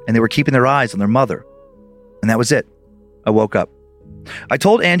 and they were keeping their eyes on their mother. And that was it. I woke up. I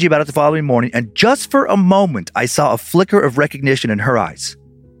told Angie about it the following morning, and just for a moment, I saw a flicker of recognition in her eyes.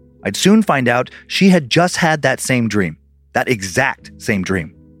 I'd soon find out she had just had that same dream, that exact same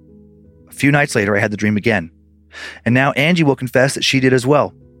dream. A few nights later, I had the dream again. And now Angie will confess that she did as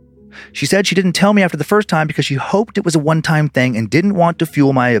well. She said she didn't tell me after the first time because she hoped it was a one-time thing and didn't want to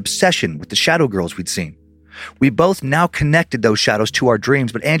fuel my obsession with the shadow girls we'd seen. We both now connected those shadows to our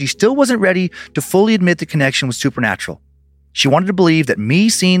dreams, but Angie still wasn't ready to fully admit the connection was supernatural. She wanted to believe that me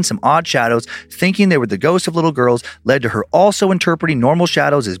seeing some odd shadows, thinking they were the ghosts of little girls, led to her also interpreting normal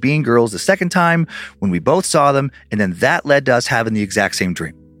shadows as being girls the second time when we both saw them, and then that led to us having the exact same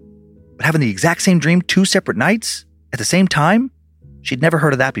dream. But having the exact same dream 2 separate nights at the same time? She'd never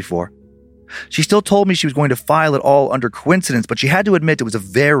heard of that before. She still told me she was going to file it all under coincidence, but she had to admit it was a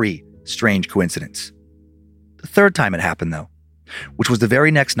very strange coincidence. The third time it happened, though, which was the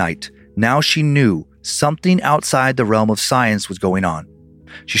very next night, now she knew something outside the realm of science was going on.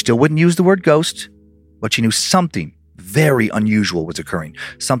 She still wouldn't use the word ghost, but she knew something very unusual was occurring,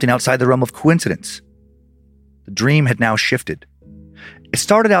 something outside the realm of coincidence. The dream had now shifted. It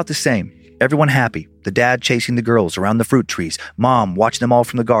started out the same. Everyone happy. The dad chasing the girls around the fruit trees. Mom watching them all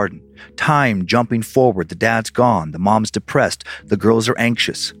from the garden. Time jumping forward. The dad's gone. The mom's depressed. The girls are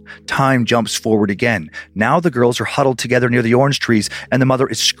anxious. Time jumps forward again. Now the girls are huddled together near the orange trees and the mother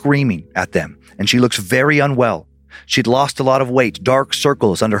is screaming at them. And she looks very unwell. She'd lost a lot of weight, dark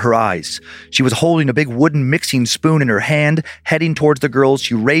circles under her eyes. She was holding a big wooden mixing spoon in her hand, heading towards the girls.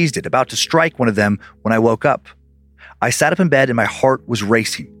 She raised it, about to strike one of them when I woke up. I sat up in bed and my heart was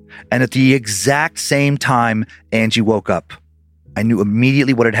racing. And at the exact same time, Angie woke up. I knew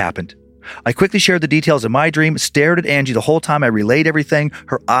immediately what had happened. I quickly shared the details of my dream, stared at Angie the whole time I relayed everything.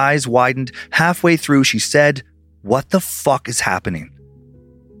 Her eyes widened. Halfway through, she said, "What the fuck is happening?"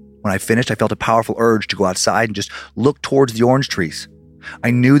 When I finished, I felt a powerful urge to go outside and just look towards the orange trees.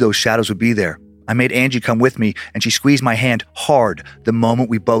 I knew those shadows would be there. I made Angie come with me, and she squeezed my hand hard the moment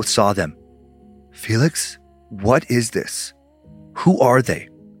we both saw them. "Felix, what is this? Who are they?"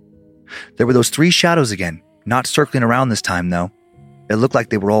 There were those 3 shadows again, not circling around this time, though. It looked like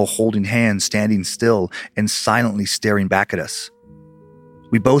they were all holding hands, standing still, and silently staring back at us.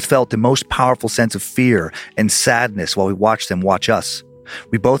 We both felt the most powerful sense of fear and sadness while we watched them watch us.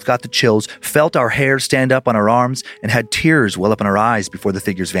 We both got the chills, felt our hair stand up on our arms, and had tears well up in our eyes before the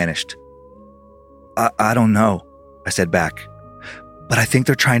figures vanished. I don't know, I said back, but I think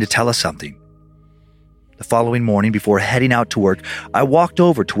they're trying to tell us something. The following morning, before heading out to work, I walked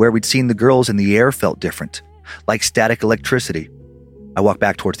over to where we'd seen the girls and the air felt different, like static electricity. I walked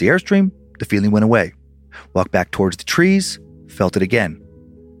back towards the airstream, the feeling went away. Walked back towards the trees, felt it again.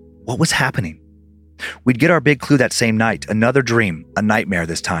 What was happening? We'd get our big clue that same night, another dream, a nightmare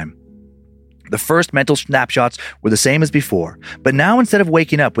this time. The first mental snapshots were the same as before, but now instead of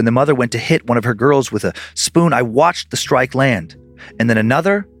waking up when the mother went to hit one of her girls with a spoon, I watched the strike land, and then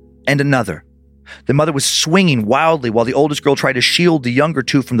another and another. The mother was swinging wildly while the oldest girl tried to shield the younger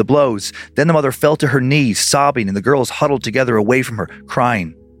 2 from the blows. Then the mother fell to her knees, sobbing, and the girls huddled together away from her,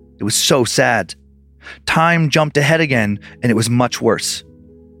 crying. It was so sad. Time jumped ahead again, and it was much worse.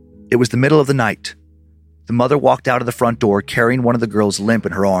 It was the middle of the night. The mother walked out of the front door carrying one of the girls limp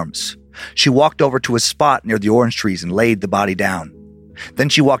in her arms. She walked over to a spot near the orange trees and laid the body down. Then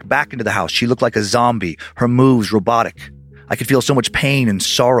she walked back into the house. She looked like a zombie, her moves robotic. I could feel so much pain and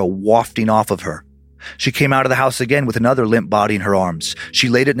sorrow wafting off of her. She came out of the house again with another limp body in her arms. She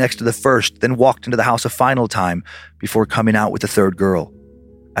laid it next to the first, then walked into the house a final time before coming out with the third girl.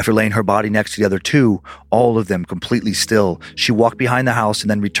 After laying her body next to the other 2, all of them completely still, she walked behind the house and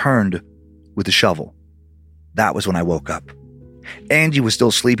then returned with a shovel. That was when I woke up. Angie was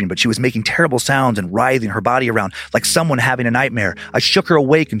still sleeping, but she was making terrible sounds and writhing her body around like someone having a nightmare. I shook her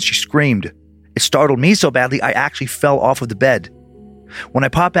awake and she screamed. It startled me so badly I actually fell off of the bed. When I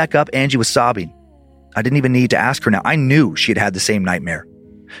popped back up, Angie was sobbing. I didn't even need to ask her now. I knew she had had the same nightmare,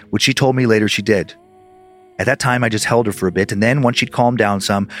 which she told me later she did. At that time, I just held her for a bit, and then once she'd calmed down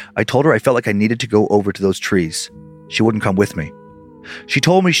some, I told her I felt like I needed to go over to those trees. She wouldn't come with me. She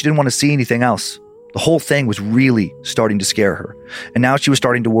told me she didn't want to see anything else. The whole thing was really starting to scare her, and now she was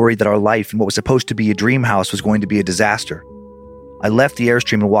starting to worry that our life in what was supposed to be a dream house was going to be a disaster. I left the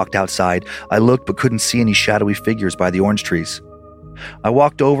airstream and walked outside. I looked but couldn't see any shadowy figures by the orange trees. I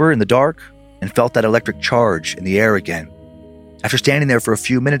walked over in the dark and felt that electric charge in the air again. After standing there for a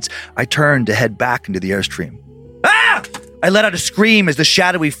few minutes, I turned to head back into the airstream. Ah! I let out a scream as the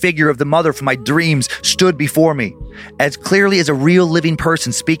shadowy figure of the mother from my dreams stood before me. As clearly as a real living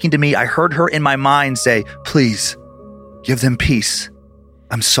person speaking to me, I heard her in my mind say, "Please, give them peace.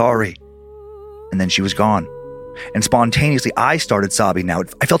 I'm sorry." And then she was gone. And spontaneously, I started sobbing now.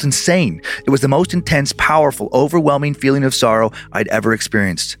 I felt insane. It was the most intense, powerful, overwhelming feeling of sorrow I'd ever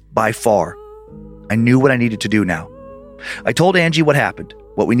experienced, by far. I knew what I needed to do now. I told Angie what happened,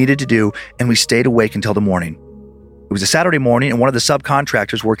 what we needed to do, and we stayed awake until the morning. It was a Saturday morning, and one of the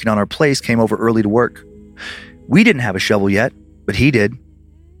subcontractors working on our place came over early to work. We didn't have a shovel yet, but he did.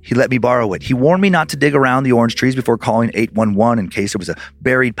 He let me borrow it. He warned me not to dig around the orange trees before calling 811 in case there was a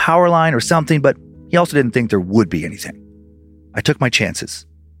buried power line or something, but he also didn't think there would be anything. I took my chances.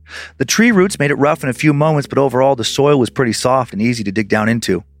 The tree roots made it rough in a few moments, but overall the soil was pretty soft and easy to dig down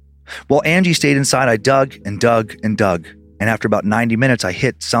into. While Angie stayed inside, I dug and dug and dug, and after about 90 minutes, I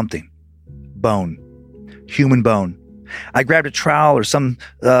hit something. Bone. Human bone. I grabbed a trowel or some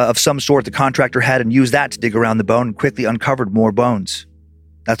sort the contractor had and used that to dig around the bone and quickly uncovered more bones.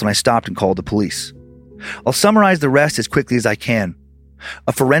 That's when I stopped and called the police. I'll summarize the rest as quickly as I can.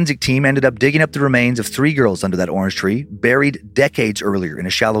 A forensic team ended up digging up the remains of 3 girls under that orange tree, buried decades earlier in a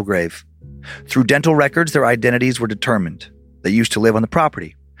shallow grave. Through dental records, their identities were determined. They used to live on the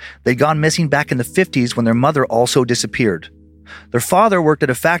property. They'd gone missing back in the 50s when their mother also disappeared. Their father worked at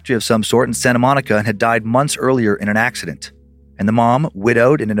a factory of some sort in Santa Monica and had died months earlier in an accident. And the mom,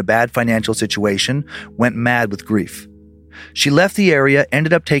 widowed and in a bad financial situation, went mad with grief. She left the area,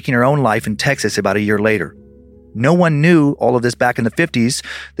 ended up taking her own life in Texas about a year later. No one knew all of this back in the 50s.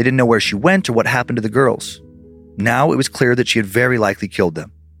 They didn't know where she went or what happened to the girls. Now it was clear that she had very likely killed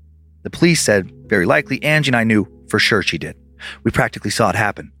them. The police said, very likely. Angie and I knew for sure she did. We practically saw it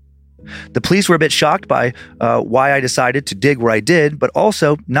happen. The police were a bit shocked by why I decided to dig where I did, but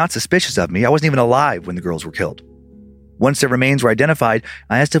also not suspicious of me. I wasn't even alive when the girls were killed. Once their remains were identified,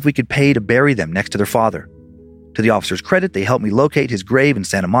 I asked if we could pay to bury them next to their father. To the officer's credit, they helped me locate his grave in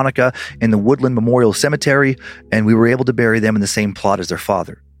Santa Monica in the Woodland Memorial Cemetery, and we were able to bury them in the same plot as their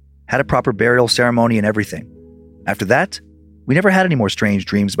father. Had a proper burial ceremony and everything. After that, we never had any more strange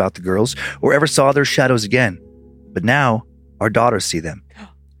dreams about the girls or ever saw their shadows again. But now, our daughters see them.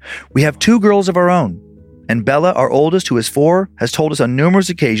 We have 2 girls of our own, and Bella, our oldest, who is 4, has told us on numerous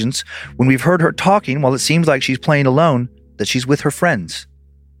occasions when we've heard her talking while it seems like she's playing alone that she's with her friends.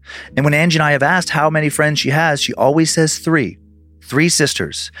 And when Angie and I have asked how many friends she has, she always says 3. 3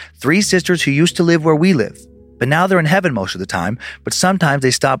 sisters. 3 sisters who used to live where we live. But now they're in heaven most of the time, but sometimes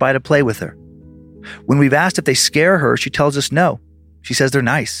they stop by to play with her. When we've asked if they scare her, she tells us no. She says they're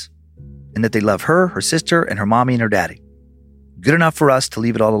nice. And that they love her, her sister, and her mommy and her daddy. Good enough for us to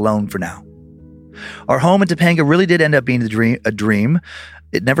leave it all alone for now. Our home in Topanga really did end up being a dream.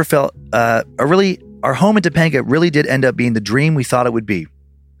 It never felt, our home in Topanga really did end up being the dream we thought it would be.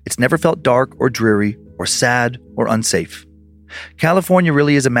 It's never felt dark or dreary or sad or unsafe. California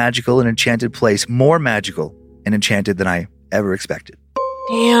really is a magical and enchanted place, more magical and enchanted than I ever expected.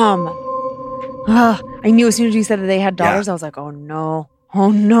 Damn. I knew as soon as you said that they had daughters, I was like, oh no. Oh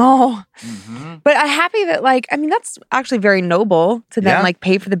no. Mm-hmm. But I'm happy that that's actually very noble to then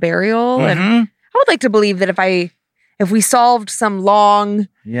pay for the burial. Mm-hmm. And I would like to believe that if we solved some long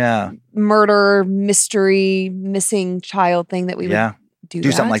murder, mystery, missing child thing that we would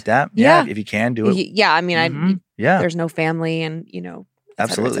do something like that. Yeah. If you can do it. Yeah. I mean, there's no family and,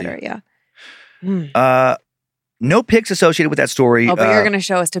 absolutely. Et cetera, yeah. No pics associated with that story. Oh, but you're going to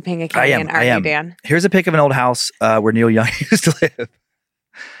show us Topanga Canyon, aren't you, Dan? Here's a pic of an old house where Neil Young used to live.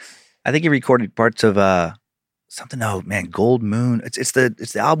 I think he recorded parts of something. Oh man, Gold Moon. It's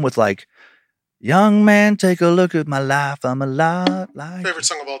the album with Young man, take a look at my life. I'm a lot like favorite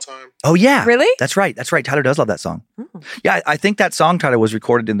song of all time. Oh yeah, really? That's right. Tyler does love that song. Oh. Yeah, I think that song, Tyler, was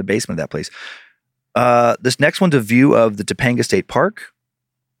recorded in the basement of that place. This next one's a view of the Topanga State Park.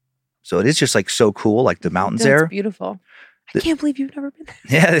 So it is just so cool, the mountains there. It's beautiful. I can't believe you've never been there.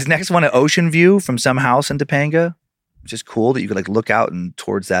 Yeah, this next one, an ocean view from some house in Topanga. It's just cool that you could look out and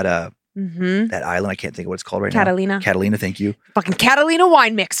towards that that island. I can't think of what it's called right Catalina. now. Catalina, thank you. Fucking Catalina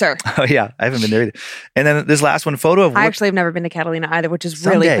wine mixer. Oh yeah, I haven't been there either. And then this last one, photo of... I actually have never been to Catalina either, which is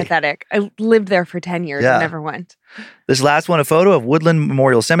really pathetic. I lived there for 10 years and never went. This last one, a photo of Woodland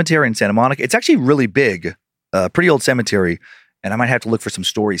Memorial Cemetery in Santa Monica. It's actually really big, pretty old cemetery, and I might have to look for some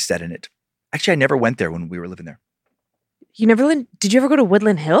stories set in it. Actually, I never went there when we were living there. You never went? Did you ever go to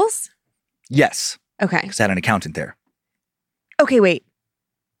Woodland Hills? Yes. Okay. Because I had an accountant there. Okay, wait.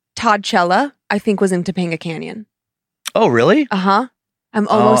 Todd Cella, I think, was in Topanga Canyon. Oh, really? Uh-huh. I'm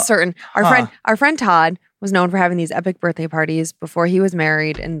almost certain. Our friend Todd was known for having these epic birthday parties before he was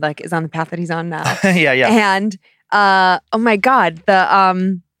married and is on the path that he's on now. Yeah. And oh my God,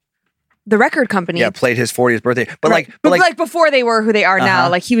 the record company played his 40th birthday. But before they were who they are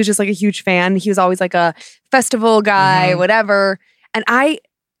now, he was just a huge fan. He was always a festival guy, whatever. And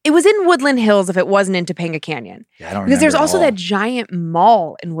it was in Woodland Hills if it wasn't in Topanga Canyon. Yeah, I don't remember. Because there's also that giant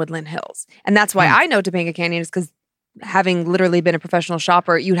mall in Woodland Hills. And that's why I know Topanga Canyon is because having literally been a professional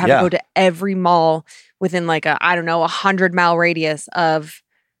shopper, you'd have to go to every mall within 100-mile radius of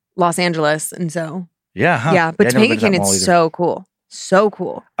Los Angeles. And so, but Topanga Canyon is so cool. So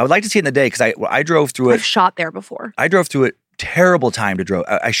cool. I would like to see it in the day because I drove through it. I've shot there before. I drove through it. Terrible time to drive.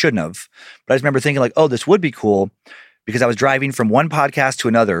 I shouldn't have. But I just remember thinking this would be cool. Because I was driving from one podcast to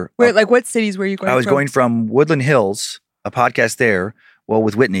another. Wait, what cities were you going from? I was going from Woodland Hills, a podcast there,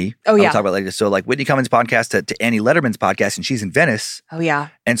 with Whitney. Oh, yeah. I'll talk about it later. So, Whitney Cummings' podcast to Annie Letterman's podcast, and she's in Venice. Oh, yeah.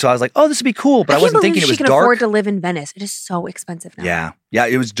 And so I was like, oh, this would be cool. But I wasn't thinking it was dark. She can afford to live in Venice. It is so expensive now. Yeah. Yeah,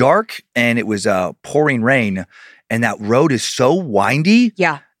 it was dark, and it was pouring rain, and that road is so windy.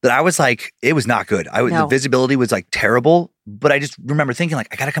 Yeah. That I was it was not good. The visibility was terrible, but I just remember thinking I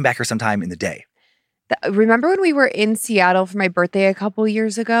got to come back here sometime in the day. Remember when we were in Seattle for my birthday a couple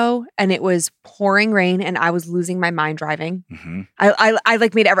years ago and it was pouring rain and I was losing my mind driving? Mm-hmm. I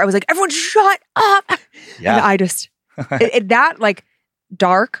like made I was like, everyone shut up. Yeah. And I just, that like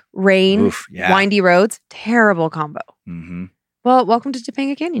dark rain, Oof, yeah. windy roads, terrible combo. Mm-hmm. Well, welcome to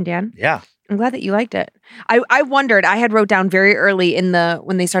Topanga Canyon, Dan. Yeah. I'm glad that you liked it. I wondered, I had wrote down very early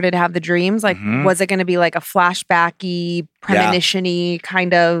when they started to have the dreams, like, was it going to be like a flashbacky, premonition-y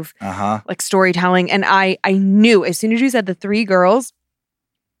kind of like storytelling? And I knew as soon as you said the 3 girls,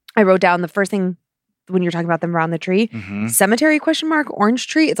 I wrote down the first thing when you're talking about them around the tree, cemetery ? Orange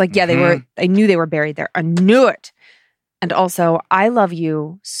tree. It's like, I knew they were buried there. I knew it. And also, I love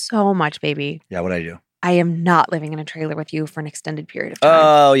you so much, baby. Yeah, what'd I do? I am not living in a trailer with you for an extended period of time.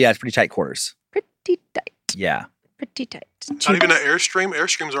 Oh, yeah. It's pretty tight quarters. Pretty tight. Yeah. Pretty tight. Not even an Airstream.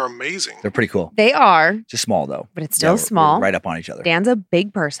 Airstreams are amazing. They're pretty cool. They are. Just small, though. But it's still we're small. right up on each other. Dan's a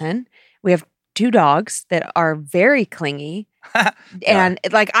big person. We have 2 dogs that are very clingy. And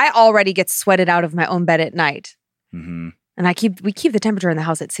like I already get sweated out of my own bed at night. Mm-hmm. And we keep the temperature in the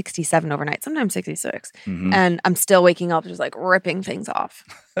house at 67 overnight, sometimes 66. Mm-hmm. And I'm still waking up just like ripping things off.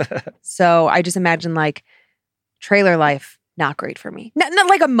 So I just imagine like trailer life, not great for me. Not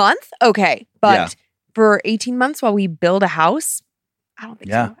like a month, okay. But for 18 months while we build a house, I don't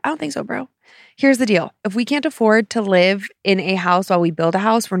think so. I don't think so, bro. Here's the deal. If we can't afford to live in a house while we build a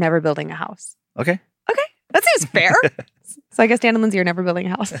house, we're never building a house. Okay. That seems fair. So I guess Dan and Lindsay are never building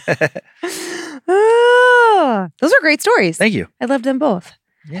a house. Those are great stories. Thank you. I love them both.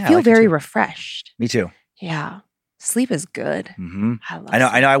 Yeah, I feel very refreshed. Me too. Yeah. Sleep is good. Mm-hmm. I know.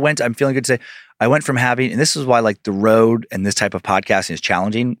 I'm feeling good to say, I went from having, and this is why like the road and this type of podcasting is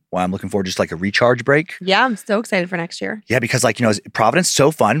challenging, why I'm looking forward to just like a recharge break. Yeah, I'm so excited for next year. Yeah, because like, Providence, so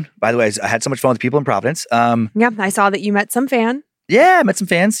fun. By the way, I had so much fun with people in Providence. Yeah, I saw that you met some fan. Yeah, I met some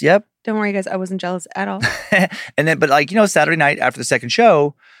fans. Yep. Don't worry, guys. I wasn't jealous at all. And then, but like, Saturday night after the second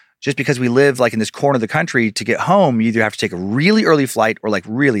show, just because we live like in this corner of the country, to get home, you either have to take a really early flight or like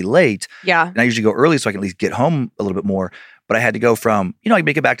really late. Yeah. And I usually go early so I can at least get home a little bit more. But I had to go from, I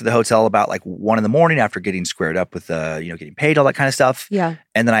make it back to the hotel about like 1 a.m. after getting squared up with, getting paid, all that kind of stuff. Yeah.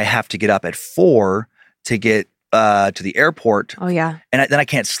 And then I have to get up at 4 to get to the airport. Oh, yeah. And then I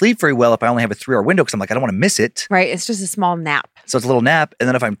can't sleep very well if I only have a 3-hour window because I'm like, I don't want to miss it. Right. It's just a small nap. So it's a little nap. And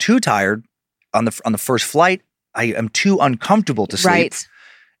then if I'm too tired on the first flight, I am too uncomfortable to sleep. Right.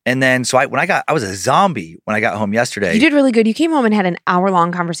 And then, so I was a zombie when I got home yesterday. You did really good. You came home and had an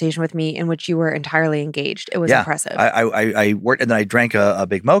hour-long conversation with me in which you were entirely engaged. It was impressive. I worked, and then I drank a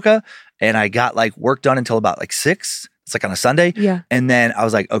big mocha, and I got like work done until about like 6. It's like on a Sunday. Yeah. And then I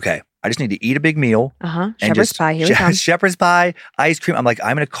was like, okay, I just need to eat a big meal. Shepherd's pie. Here we come. Shepherd's pie, ice cream. I'm like,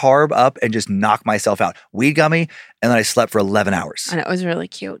 I'm going to carb up and just knock myself out. Weed gummy. And then I slept for 11 hours. And it was really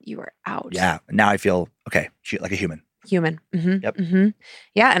cute. You were out. Yeah. Now I feel, okay, like a human. Mm-hmm. Yep. Mm-hmm.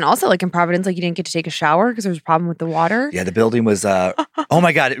 Yeah. And also like in Providence, like you didn't get to take a shower because there was a problem with the water. Yeah. The building was, oh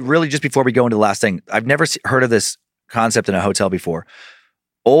my God. It really, just before we go into the last thing, I've never heard of this concept in a hotel before.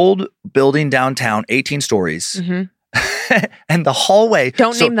 Old building downtown, 18 stories. Mm-hmm. And the hallway.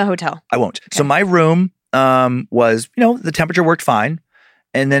 Don't name the hotel. I won't. Okay. So my room was, the temperature worked fine.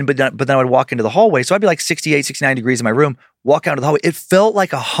 And then, but then I would walk into the hallway. So I'd be like 68, 69 degrees in my room, walk out into the hallway. It felt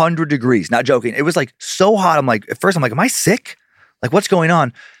like 100 degrees, not joking. It was like so hot. I'm like, at first I'm like, am I sick? Like what's going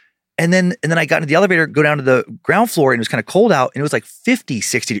on? And then I got into the elevator, go down to the ground floor, and it was kind of cold out. And it was like 50,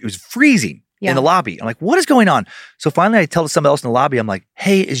 60, it was freezing in the lobby. I'm like, what is going on? So finally I tell somebody else in the lobby, I'm like,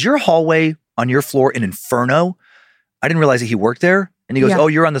 hey, is your hallway on your floor an inferno? I didn't realize that he worked there. And he goes, oh,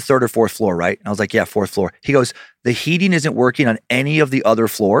 you're on the 3rd or 4th floor, right? And I was like, yeah, 4th floor. He goes, the heating isn't working on any of the other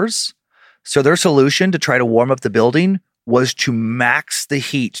floors. So their solution to try to warm up the building was to max the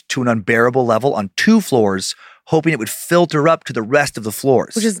heat to an unbearable level on 2 floors, hoping it would filter up to the rest of the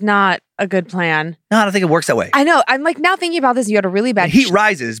floors. Which is not a good plan. No, I don't think it works that way. I know. I'm like now thinking about this. You had a really bad heat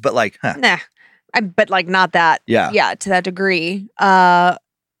rises, but like, nah. But like not that. Yeah, to that degree.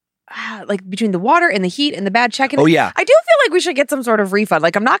 Like between the water and the heat and the bad check-in. Oh yeah. I do feel like we should get some sort of refund.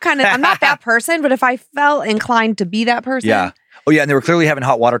 Like I'm not that person, but if I felt inclined to be that person. Yeah. Oh yeah. And they were clearly having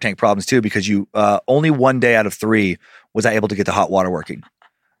hot water tank problems too, because you only 1 day out of 3 was I able to get the hot water working.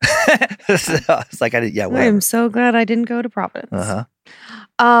 So it's like, whatever. I'm so glad I didn't go to Providence.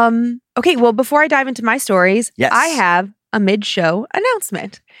 Uh-huh. Okay. Well, before I dive into my stories, yes. I have a mid-show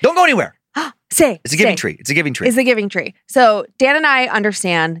announcement. Don't go anywhere. It's a giving tree. It's a giving tree. It's a giving tree. So Dan and I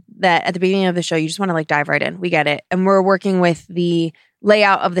understand that at the beginning of the show, you just want to like dive right in. We get it. And we're working with the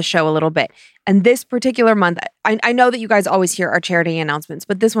layout of the show a little bit. And this particular month, I know that you guys always hear our charity announcements,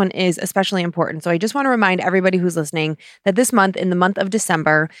 but this one is especially important. So I just want to remind everybody who's listening that this month, in the month of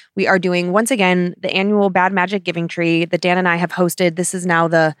December, we are doing, once again, the annual Bad Magic Giving Tree that Dan and I have hosted. This is now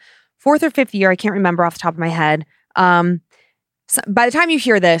the 4th or 5th year. I can't remember off the top of my head. So by the time you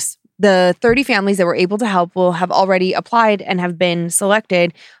hear this, the 30 families that we're able to help will have already applied and have been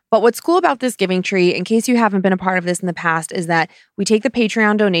selected. But what's cool about this giving tree, in case you haven't been a part of this in the past, is that we take the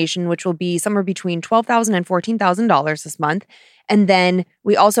Patreon donation, which will be somewhere between $12,000 and $14,000 this month. And then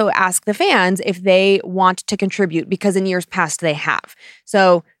we also ask the fans if they want to contribute, because in years past they have.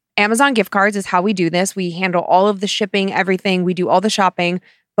 So Amazon gift cards is how we do this. We handle all of the shipping, everything. We do all the shopping.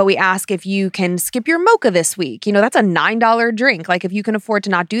 But we ask if you can skip your mocha this week. You know, that's a $9 drink. Like, if you can afford to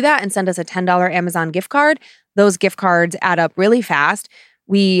not do that and send us a $10 Amazon gift card, those gift cards add up really fast.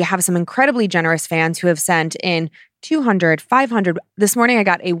 We have some incredibly generous fans who have sent in $200, $500. This morning, I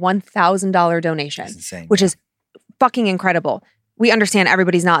got a $1,000 donation, which is fucking incredible. We understand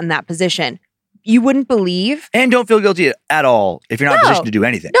everybody's not in that position. You wouldn't believe. And don't feel guilty at all if you're not in a position to do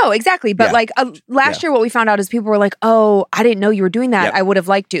anything. No, exactly. But last year, what we found out is people were like, oh, I didn't know you were doing that. Yep. I would have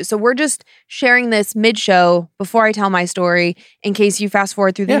liked to. So we're just sharing this mid-show before I tell my story in case you fast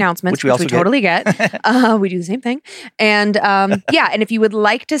forward through the announcements, which we totally get. We do the same thing. And and if you would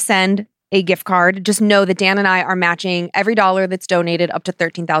like to send a gift card, just know that Dan and I are matching every dollar that's donated up to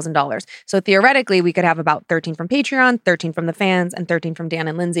 $13,000. So theoretically, we could have about 13 from Patreon, 13 from the fans, and 13 from Dan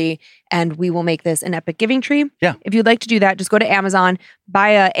and Lindsay, and we will make this an epic giving tree. Yeah. If you'd like to do that, just go to Amazon, buy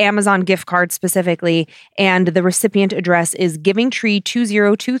an Amazon gift card specifically, and the recipient address is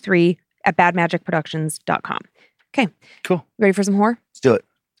givingtree2023 at badmagicproductions.com. Okay. Cool. Ready for some horror? Let's do it.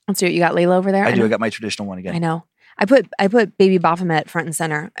 Let's see what you got, Layla, over there. I do. I got my traditional one again. I know. I put Baby Baphomet front and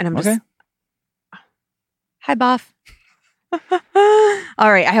center, and I'm just... Hi, Boff.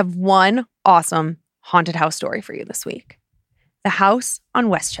 All right, I have one awesome haunted house story for you this week. The house on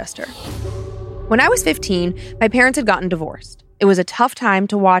Westchester. When I was 15, my parents had gotten divorced. It was a tough time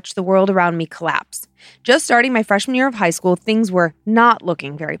to watch the world around me collapse. Just starting my freshman year of high school, things were not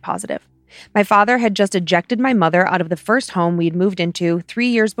looking very positive. My father had just ejected my mother out of the first home we'd moved into 3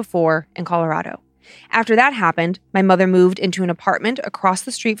 years before in Colorado. After that happened, my mother moved into an apartment across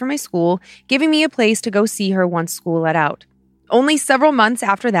the street from my school, giving me a place to go see her once school let out. Only several months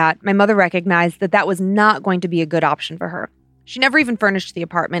after that, my mother recognized that that was not going to be a good option for her. She never even furnished the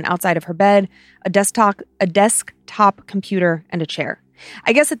apartment outside of her bed, a desktop computer, and a chair.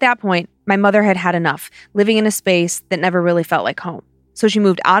 I guess at that point, my mother had had enough, living in a space that never really felt like home. So she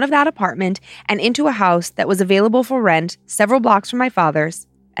moved out of that apartment and into a house that was available for rent several blocks from my father's,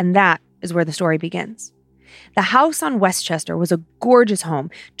 and that is where the story begins. The house on Westchester was a gorgeous home,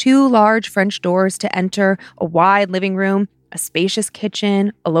 2 large French doors to enter, a wide living room, a spacious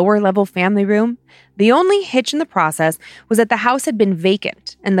kitchen, a lower-level family room. The only hitch in the process was that the house had been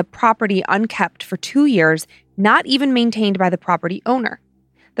vacant and the property unkept for 2 years, not even maintained by the property owner.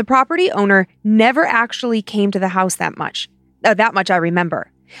 The property owner never actually came to the house that much. That much I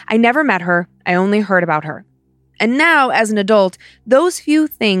remember. I never met her. I only heard about her. And now, as an adult, those few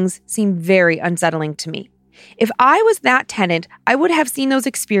things seem very unsettling to me. If I was that tenant, I would have seen those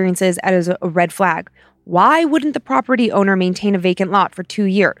experiences as a red flag. Why wouldn't the property owner maintain a vacant lot for 2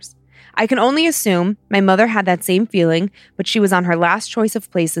 years? I can only assume my mother had that same feeling, but she was on her last choice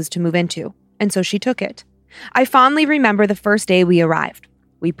of places to move into, and so she took it. I fondly remember the first day we arrived.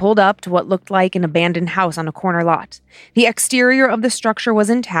 We pulled up to what looked like an abandoned house on a corner lot. The exterior of the structure was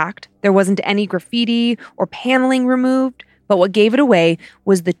intact. There wasn't any graffiti or paneling removed, but what gave it away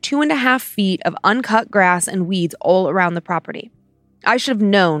was the 2.5 feet of uncut grass and weeds all around the property. I should have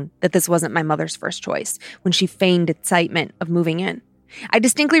known that this wasn't my mother's first choice when she feigned excitement of moving in. I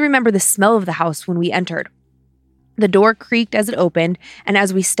distinctly remember the smell of the house when we entered. The door creaked as it opened, and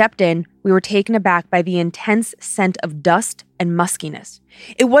as we stepped in, we were taken aback by the intense scent of dust and muskiness.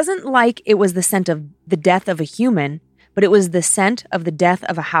 It wasn't like it was the scent of the death of a human, but it was the scent of the death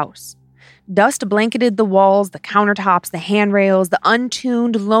of a house. Dust blanketed the walls, the countertops, the handrails, the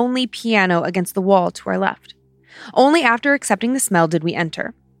untuned, lonely piano against the wall to our left. Only after accepting the smell did we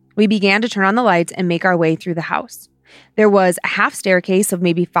enter. We began to turn on the lights and make our way through the house. There was a half staircase of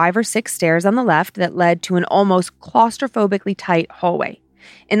maybe 5 or 6 stairs on the left that led to an almost claustrophobically tight hallway.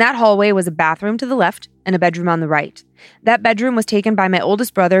 In that hallway was a bathroom to the left and a bedroom on the right. That bedroom was taken by my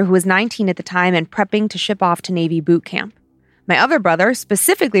oldest brother, who was 19 at the time and prepping to ship off to Navy boot camp. My other brother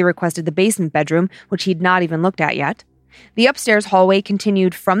specifically requested the basement bedroom, which he'd not even looked at yet. The upstairs hallway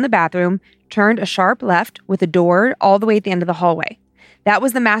continued from the bathroom, turned a sharp left with a door all the way at the end of the hallway. That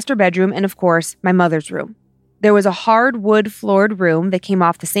was the master bedroom and, of course, my mother's room. There was a hard wood-floored room that came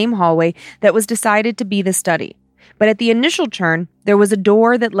off the same hallway that was decided to be the study. But at the initial turn, there was a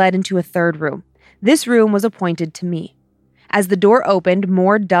door that led into a third room. This room was appointed to me. As the door opened,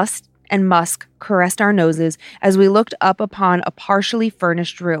 more dust and musk caressed our noses as we looked up upon a partially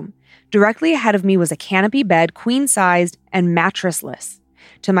furnished room. Directly ahead of me was a canopy bed, queen-sized and mattressless.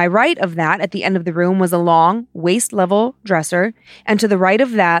 To my right of that, at the end of the room, was a long, waist-level dresser, and to the right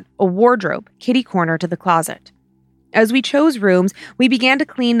of that, a wardrobe, kitty corner to the closet. As we chose rooms, we began to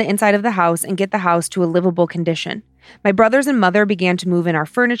clean the inside of the house and get the house to a livable condition. My brothers and mother began to move in our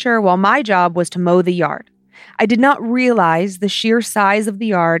furniture, while my job was to mow the yard. I did not realize the sheer size of the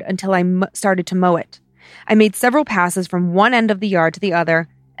yard until I started to mow it. I made several passes from one end of the yard to the other,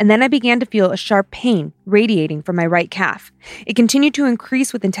 and then I began to feel a sharp pain radiating from my right calf. It continued to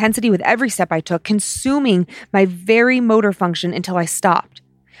increase with intensity with every step I took, consuming my very motor function until I stopped.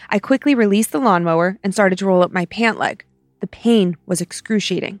 I quickly released the lawnmower and started to roll up my pant leg. The pain was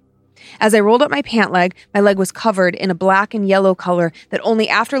excruciating. As I rolled up my pant leg, my leg was covered in a black and yellow color that only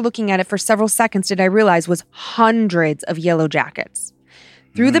after looking at it for several seconds did I realize was hundreds of yellow jackets.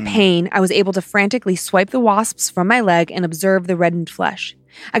 Through the pain, I was able to frantically swipe the wasps from my leg and observe the reddened flesh.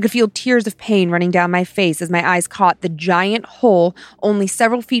 I could feel tears of pain running down my face as my eyes caught the giant hole only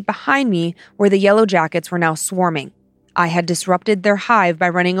several feet behind me where the yellow jackets were now swarming. I had disrupted their hive by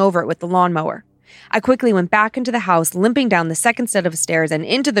running over it with the lawnmower. I quickly went back into the house, limping down the second set of stairs and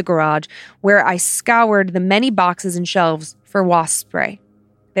into the garage, where I scoured the many boxes and shelves for wasp spray.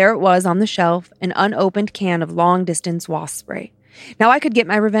 There it was on the shelf, an unopened can of long-distance wasp spray. Now I could get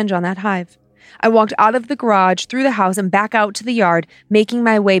my revenge on that hive. I walked out of the garage, through the house, and back out to the yard, making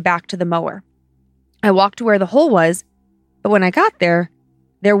my way back to the mower. I walked to where the hole was, but when I got there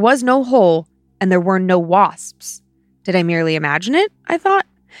was no hole and there were no wasps. Did I merely imagine it? I thought.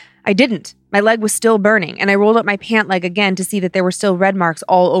 I didn't. My leg was still burning, and I rolled up my pant leg again to see that there were still red marks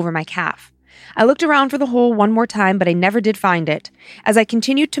all over my calf. I looked around for the hole one more time, but I never did find it. As I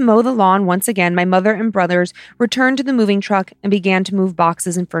continued to mow the lawn once again, my mother and brothers returned to the moving truck and began to move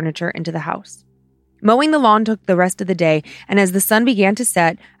boxes and furniture into the house. Mowing the lawn took the rest of the day, and as the sun began to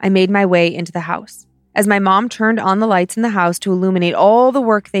set, I made my way into the house. As my mom turned on the lights in the house to illuminate all the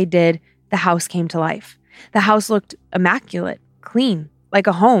work they did, the house came to life. The house looked immaculate, clean, like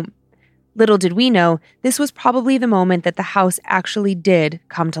a home. Little did we know, this was probably the moment that the house actually did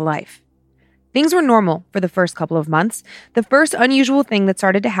come to life. Things were normal for the first couple of months. The first unusual thing that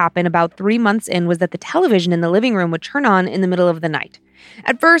started to happen about 3 months in was that the television in the living room would turn on in the middle of the night.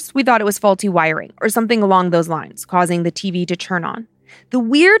 At first, we thought it was faulty wiring or something along those lines, causing the TV to turn on. The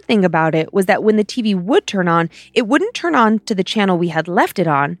weird thing about it was that when the TV would turn on, it wouldn't turn on to the channel we had left it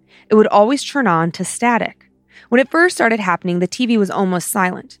on. It would always turn on to static. When it first started happening, the TV was almost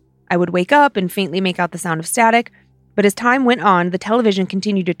silent. I would wake up and faintly make out the sound of static, but as time went on, the television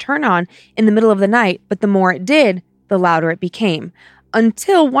continued to turn on in the middle of the night, but the more it did, the louder it became.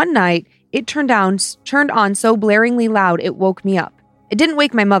 Until one night, it turned on so blaringly loud it woke me up. It didn't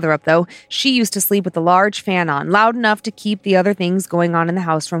wake my mother up, though. She used to sleep with the large fan on, loud enough to keep the other things going on in the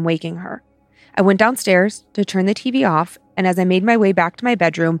house from waking her. I went downstairs to turn the TV off, and as I made my way back to my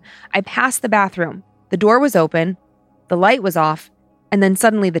bedroom, I passed the bathroom. The door was open, the light was off, and then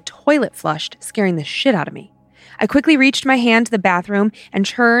suddenly the toilet flushed, scaring the shit out of me. I quickly reached my hand to the bathroom and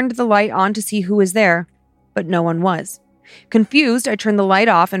turned the light on to see who was there, but no one was. Confused, I turned the light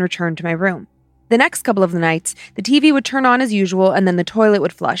off and returned to my room. The next couple of nights, the TV would turn on as usual, and then the toilet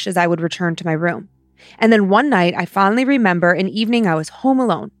would flush as I would return to my room. And then one night, I finally remember an evening I was home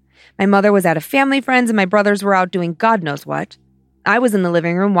alone. My mother was at a family friend's and my brothers were out doing God knows what. I was in the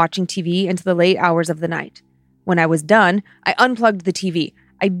living room watching TV into the late hours of the night. When I was done, I unplugged the TV.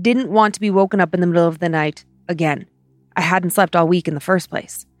 I didn't want to be woken up in the middle of the night again. I hadn't slept all week in the first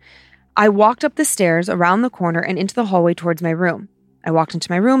place. I walked up the stairs, around the corner, and into the hallway towards my room. I walked into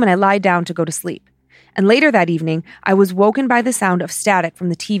my room and I lied down to go to sleep. And later that evening, I was woken by the sound of static from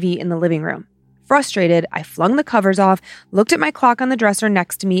the TV in the living room. Frustrated, I flung the covers off, looked at my clock on the dresser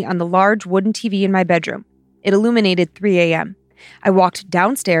next to me on the large wooden TV in my bedroom. It illuminated 3 a.m. I walked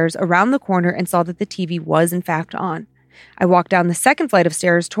downstairs, around the corner, and saw that the TV was in fact on. I walked down the second flight of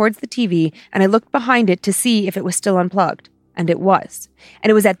stairs towards the TV, and I looked behind it to see if it was still unplugged. And it was.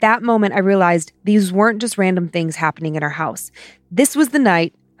 And it was at that moment I realized these weren't just random things happening in our house. This was the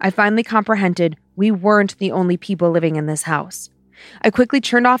night I finally comprehended we weren't the only people living in this house. I quickly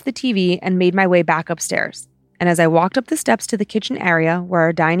turned off the TV and made my way back upstairs. And as I walked up the steps to the kitchen area where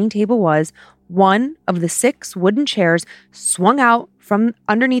our dining table was, one of the 6 wooden chairs swung out from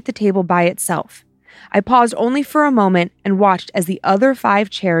underneath the table by itself. I paused only for a moment and watched as the other 5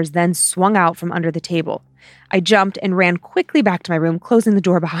 chairs then swung out from under the table. I jumped and ran quickly back to my room, closing the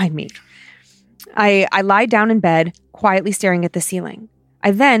door behind me. I lied down in bed, quietly staring at the ceiling.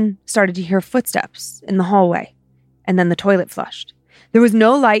 I then started to hear footsteps in the hallway, and then the toilet flushed. There was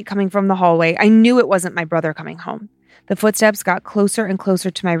no light coming from the hallway. I knew it wasn't my brother coming home. The footsteps got closer and closer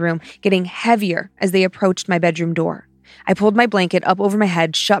to my room, getting heavier as they approached my bedroom door. I pulled my blanket up over my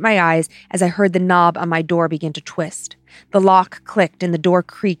head, shut my eyes as I heard the knob on my door begin to twist. The lock clicked and the door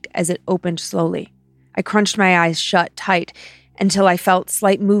creaked as it opened slowly. I crunched my eyes shut tight until I felt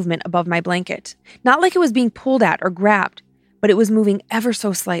slight movement above my blanket. Not like it was being pulled at or grabbed, but it was moving ever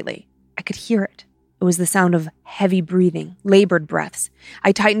so slightly. I could hear it. It was the sound of heavy breathing, labored breaths.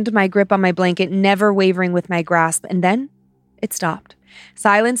 I tightened my grip on my blanket, never wavering with my grasp, and then it stopped.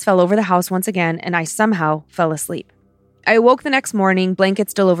 Silence fell over the house once again, and I somehow fell asleep. I awoke the next morning,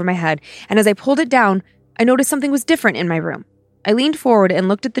 blanket still over my head, and as I pulled it down, I noticed something was different in my room. I leaned forward and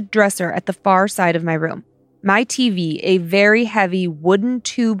looked at the dresser at the far side of my room. My TV, a very heavy wooden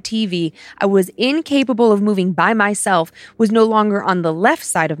tube TV I was incapable of moving by myself, was no longer on the left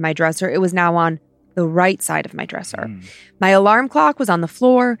side of my dresser. It was now on the right side of my dresser. My alarm clock was on the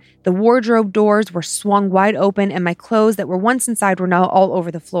floor, the wardrobe doors were swung wide open, and my clothes that were once inside were now all over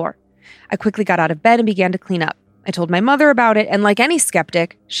the floor. I quickly got out of bed and began to clean up. I told my mother about it, and like any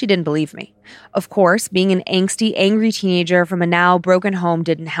skeptic, she didn't believe me. Of course, being an angsty, angry teenager from a now broken home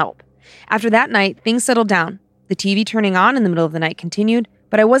didn't help. After that night, things settled down. The TV turning on in the middle of the night continued,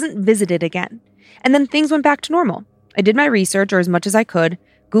 but I wasn't visited again. And then things went back to normal. I did my research, or as much as I could,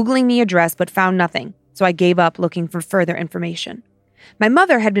 Googling the address, but found nothing, so I gave up looking for further information. My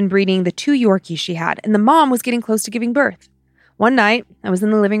mother had been breeding the 2 Yorkies she had, and the mom was getting close to giving birth. One night, I was in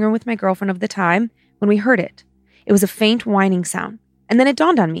the living room with my girlfriend of the time when we heard it. It was a faint whining sound, and then it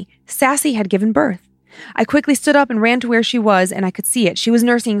dawned on me. Sassy had given birth. I quickly stood up and ran to where she was, and I could see it. She was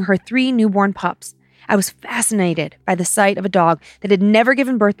nursing her 3 newborn pups. I was fascinated by the sight of a dog that had never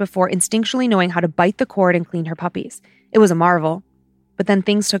given birth before, instinctually knowing how to bite the cord and clean her puppies. It was a marvel. But then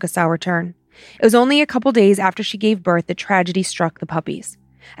things took a sour turn. It was only a couple days after she gave birth that tragedy struck the puppies.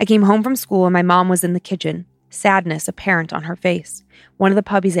 I came home from school and my mom was in the kitchen, sadness apparent on her face. One of the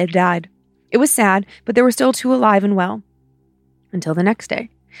puppies had died. It was sad, but there were still 2 alive and well. Until the next day.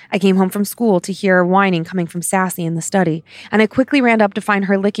 I came home from school to hear whining coming from Sassy in the study, and I quickly ran up to find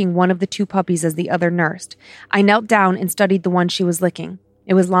her licking one of the 2 puppies as the other nursed. I knelt down and studied the one she was licking.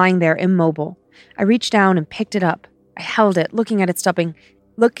 It was lying there immobile. I reached down and picked it up. I held it, looking at its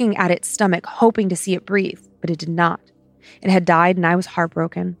stomach, hoping to see it breathe, but it did not. It had died, and I was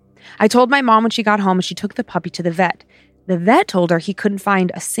heartbroken. I told my mom when she got home, and she took the puppy to the vet. The vet told her he couldn't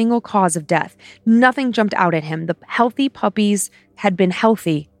find a single cause of death. Nothing jumped out at him. The healthy puppies had been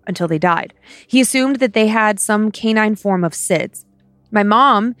healthy until they died. He assumed that they had some canine form of SIDS. My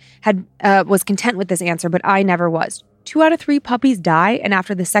mom was content with this answer, but I never was. 2 out of 3 puppies die, and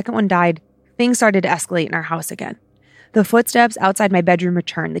after the second one died, things started to escalate in our house again. The footsteps outside my bedroom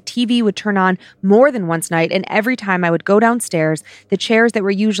returned. The TV would turn on more than once a night, and every time I would go downstairs, the chairs that were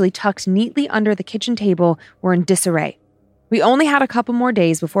usually tucked neatly under the kitchen table were in disarray. We only had a couple more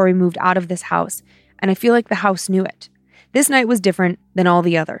days before we moved out of this house, and I feel like the house knew it. This night was different than all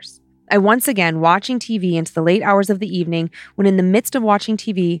the others. I once again watching TV into the late hours of the evening when in the midst of watching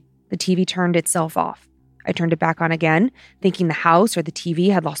TV, the TV turned itself off. I turned it back on again, thinking the house or the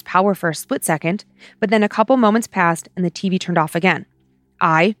TV had lost power for a split second, but then a couple moments passed and the TV turned off again.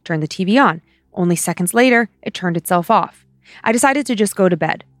 I turned the TV on. Only seconds later, it turned itself off. I decided to just go to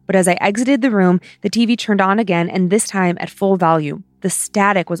bed. But as I exited the room, the TV turned on again, and this time at full volume. The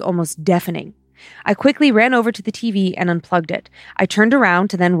static was almost deafening. I quickly ran over to the TV and unplugged it. I turned around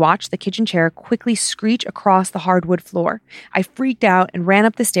to then watch the kitchen chair quickly screech across the hardwood floor. I freaked out and ran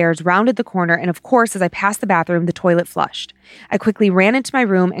up the stairs, rounded the corner, and of course, as I passed the bathroom, the toilet flushed. I quickly ran into my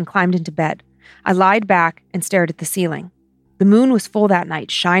room and climbed into bed. I lied back and stared at the ceiling. The moon was full that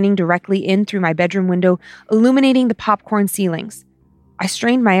night, shining directly in through my bedroom window, illuminating the popcorn ceilings. I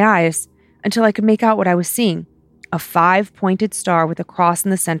strained my eyes until I could make out what I was seeing. A 5-pointed star with a cross in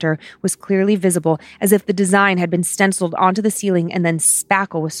the center was clearly visible, as if the design had been stenciled onto the ceiling and then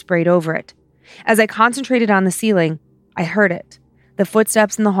spackle was sprayed over it. As I concentrated on the ceiling, I heard it. The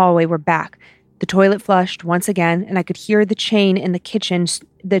footsteps in the hallway were back. The toilet flushed once again, and I could hear the chair in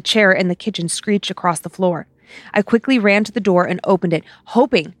the kitchen screech across the floor. I quickly ran to the door and opened it,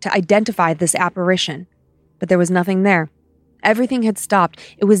 hoping to identify this apparition. But there was nothing there. Everything had stopped.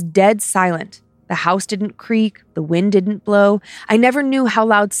 It was dead silent. The house didn't creak. The wind didn't blow. I never knew how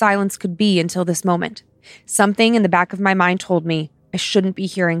loud silence could be until this moment. Something in the back of my mind told me I shouldn't be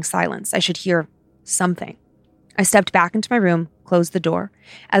hearing silence. I should hear something. I stepped back into my room, closed the door.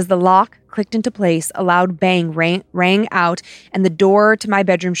 As the lock clicked into place, a loud bang rang out, and the door to my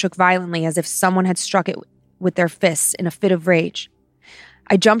bedroom shook violently as if someone had struck it with their fists in a fit of rage.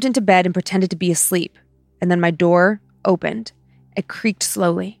 I jumped into bed and pretended to be asleep, and then my door opened. It creaked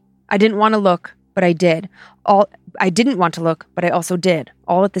slowly. I didn't want to look, but I did. I didn't want to look, but I also did,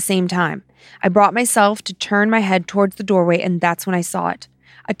 all at the same time. I brought myself to turn my head towards the doorway, and that's when I saw it.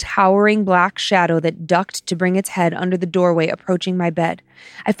 A towering black shadow that ducked to bring its head under the doorway, approaching my bed.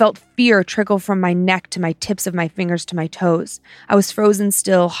 I felt fear trickle from my neck to my tips of my fingers to my toes. I was frozen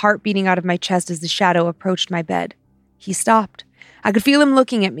still, heart beating out of my chest as the shadow approached my bed. He stopped. I could feel him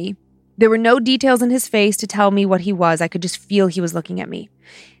looking at me. There were no details in his face to tell me what he was. I could just feel he was looking at me.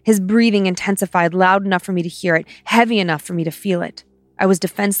 His breathing intensified, loud enough for me to hear it, heavy enough for me to feel it. I was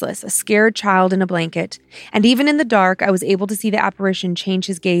defenseless, a scared child in a blanket. And even in the dark, I was able to see the apparition change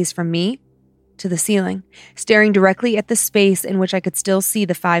his gaze from me to the ceiling, staring directly at the space in which I could still see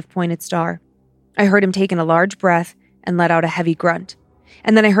the 5-pointed star. I heard him take in a large breath and let out a heavy grunt.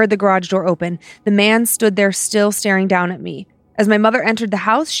 And then I heard the garage door open. The man stood there still staring down at me. As my mother entered the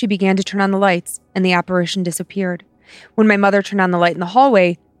house, she began to turn on the lights, and the apparition disappeared. When my mother turned on the light in the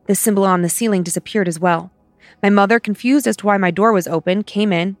hallway, the symbol on the ceiling disappeared as well. My mother, confused as to why my door was open,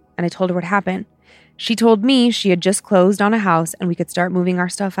 came in, and I told her what happened. She told me she had just closed on a house and we could start moving our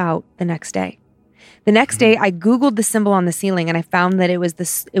stuff out the next day. The next day, I Googled the symbol on the ceiling, and I found that it was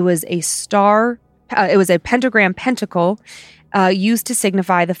a pentagram pentacle used to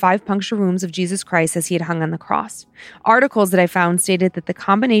signify the 5 puncture wounds of Jesus Christ as he had hung on the cross. Articles that I found stated that the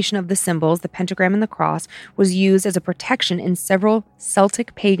combination of the symbols, the pentagram and the cross, was used as a protection in several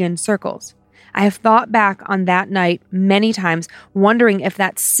Celtic pagan circles. I have thought back on that night many times, wondering if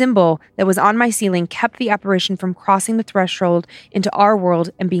that symbol that was on my ceiling kept the apparition from crossing the threshold into our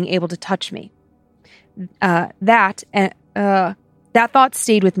world and being able to touch me. That thought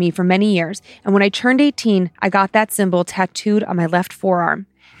stayed with me for many years, and when I turned 18, I got that symbol tattooed on my left forearm.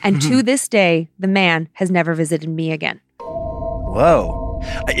 And to this day, the man has never visited me again. Whoa.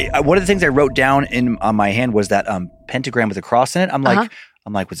 One of the things I wrote down on my hand was that pentagram with a cross in it. I'm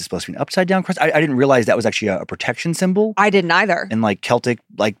like, was it supposed to be an upside down cross? I didn't realize that was actually a protection symbol. I didn't either. In like Celtic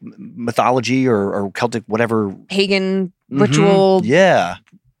like mythology or Celtic whatever. Pagan ritual. Yeah.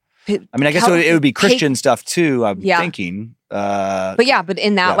 I mean, I guess it would be Christian stuff too, I'm thinking. But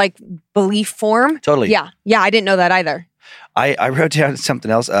in that like belief form. Totally. Yeah. Yeah, I didn't know that either. I wrote down something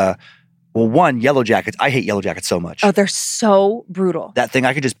else. One, Yellow Jackets. I hate Yellow Jackets so much. Oh, they're so brutal. That thing,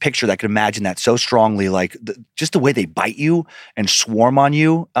 I could just picture that. I could imagine that so strongly. Like, just the way they bite you and swarm on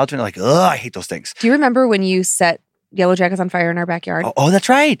you. Like, I hate those things. Do you remember when you set Yellow Jackets on fire in our backyard? Oh, that's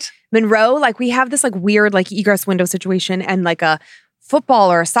right. Monroe, like, we have this, like, weird, like, egress window situation, and, like, a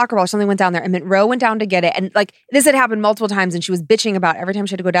football or a soccer ball or something went down there, and Monroe went down to get it. And, like, this had happened multiple times, and she was bitching about every time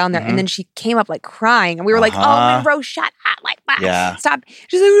she had to go down there. And then she came up, like, crying. And we were like, oh, Monroe, shut up. Like, stop.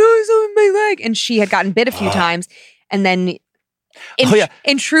 She's like, oh, it's on my leg. And she had gotten bit a few times. And then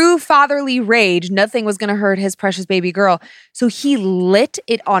in true fatherly rage, nothing was going to hurt his precious baby girl. So he lit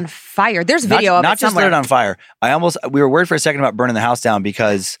it on fire. There's video of it somewhere. Not just lit it on fire. We were worried for a second about burning the house down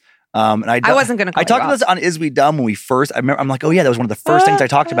because... and I wasn't going to call I talked about this on Is We Dumb when we first, I remember, I'm like, oh yeah, that was one of the first things I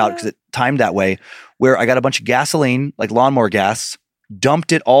talked about because it timed that way, where I got a bunch of gasoline, like lawnmower gas,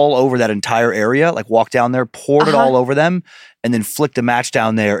 dumped it all over that entire area, like walked down there, poured it all over them, and then flicked a match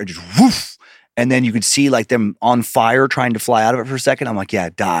down there and just woof. And then you could see like them on fire trying to fly out of it for a second. I'm like, yeah,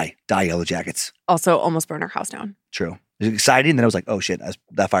 die Yellow Jackets. Also almost burned our house down. True. It was exciting. Then I was like, oh shit,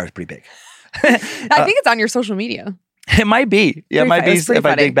 that fire is pretty big. I think it's on your social media. It might be. Yeah, it might be if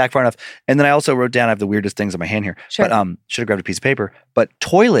I dig back far enough. And then I also wrote down, I have the weirdest things on my hand here. Sure. But should have grabbed a piece of paper. But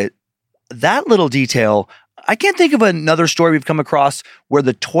toilet, that little detail, I can't think of another story we've come across where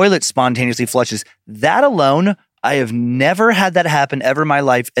the toilet spontaneously flushes. That alone, I have never had that happen ever in my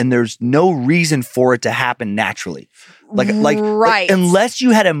life, and there's no reason for it to happen naturally. Like unless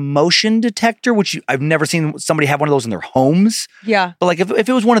you had a motion detector, which I've never seen somebody have one of those in their homes. Yeah. But like if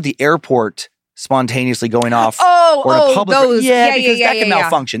it was one at the airport spontaneously going off or in a public those. Because that can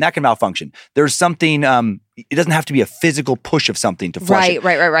malfunction. That can malfunction. There's something it doesn't have to be a physical push of something to flush it.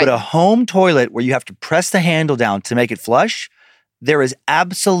 Right. But a home toilet where you have to press the handle down to make it flush, there is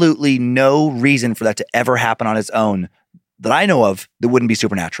absolutely no reason for that to ever happen on its own that I know of that wouldn't be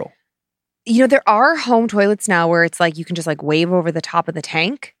supernatural. You know, there are home toilets now where it's like you can just like wave over the top of the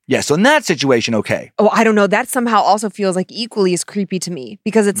tank. Yeah, so in that situation, okay. Oh, I don't know. That somehow also feels like equally as creepy to me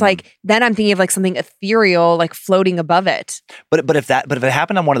because it's like, then I'm thinking of like something ethereal, like floating above it. But if it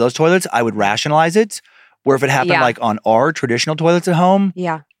happened on one of those toilets, I would rationalize it. Where if it happened like on our traditional toilets at home,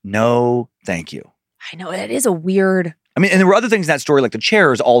 yeah, no, thank you. I know, it is a weird. I mean, and there were other things in that story, like the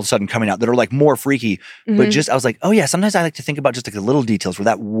chairs all of a sudden coming out that are like more freaky. But just, I was like, oh yeah, sometimes I like to think about just like the little details where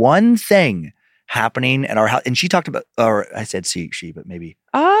that one thing happening at our house. And she talked about, or I said she, but maybe.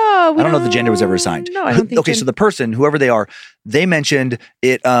 Oh, I don't know if the gender was ever assigned. No, I don't think. Okay, so the person, whoever they are, they mentioned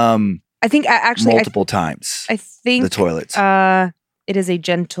it I think actually multiple times. I think the toilets. It is a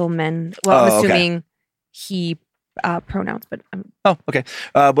gentleman. Well, I'm assuming he pronouns, but okay.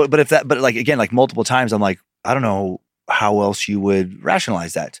 But if that, but like again, like multiple times, I'm like, I don't know how else you would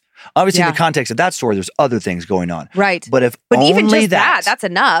rationalize that. Obviously, in the context of that story, there's other things going on. Right. But even just that's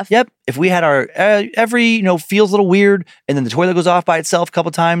enough. Yep. If we had our every feels a little weird, and then the toilet goes off by itself a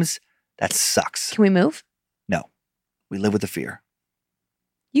couple times, that sucks. Can we move? No, we live with the fear.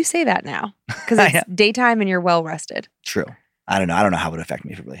 You say that now because it's daytime and you're well rested. True. I don't know how it would affect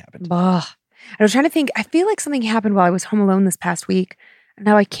me if it really happened. I was trying to think. I feel like something happened while I was home alone this past week.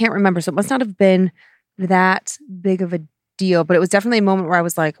 Now I can't remember. So it must not have been that big of a deal, but it was definitely a moment where I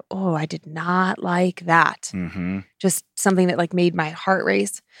was like, oh, I did not like that. Just something that like made my heart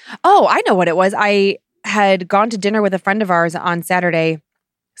race. Oh, I know what it was. I had gone to dinner with a friend of ours on Saturday,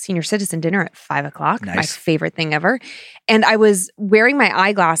 senior citizen dinner at 5:00. Nice. My favorite thing ever. And I was wearing my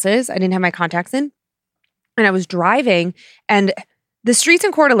eyeglasses. I didn't have my contacts in. And I was driving, and the streets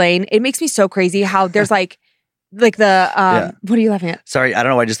in Coeur d'Alene, it makes me so crazy how there's like the, what are you laughing at? Sorry, I don't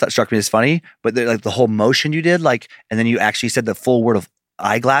know why it just struck me as funny, but like the whole motion you did, like, and then you actually said the full word of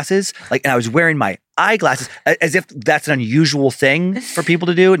eyeglasses, like, and I was wearing my eyeglasses as if that's an unusual thing for people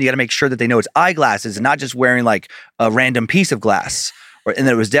to do. And you got to make sure that they know it's eyeglasses and not just wearing like a random piece of glass, and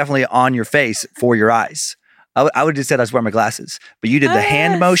that it was definitely on your face for your eyes. I would have said I was wearing my glasses, but you did the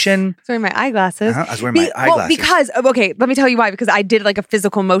hand motion. I was wearing my eyeglasses. I was wearing my eyeglasses. Well, because, okay, let me tell you why. Because I did like a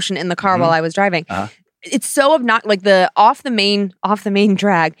physical motion in the car while I was driving. It's so obnoxious, like the off the main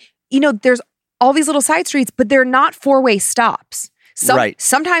drag. There's all these little side streets, but they're not 4-way stops.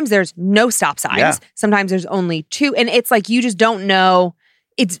 Sometimes there's no stop signs. Yeah. Sometimes there's only 2. And it's like, you just don't know.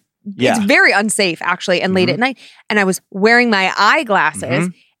 It's very unsafe actually. And late at night. And I was wearing my eyeglasses.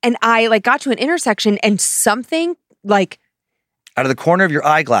 And I like got to an intersection and something like out of the corner of your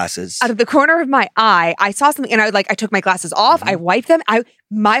eyeglasses, out of the corner of my eye, I saw something, and I took my glasses off. I wiped them.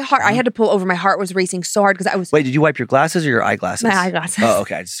 My heart, I had to pull over. My heart was racing so hard because I was. Wait, did you wipe your glasses or your eyeglasses? My eyeglasses. Oh,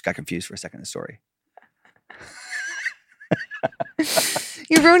 okay. I just got confused for a second in the story.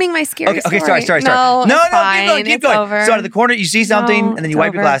 You're ruining my scary story. Okay, sorry. No, keep going. Over. So out of the corner, you see something, and then you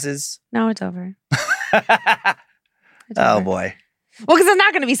wipe your glasses. No, it's over. Oh boy. Well, because it's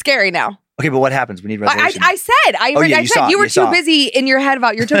not going to be scary now. Okay, but what happens? We need resolution. I said you were too busy in your head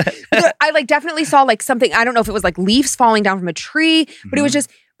about your toes. I like definitely saw like something. I don't know if it was like leaves falling down from a tree, but it was just.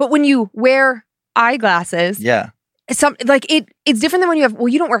 But when you wear eyeglasses, it's different than when you have. Well,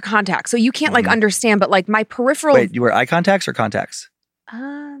 you don't wear contacts, so you can't like understand. But like my peripheral. Wait, you wear eye contacts or contacts?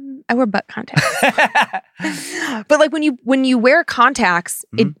 I wear butt contacts. But like when you wear contacts,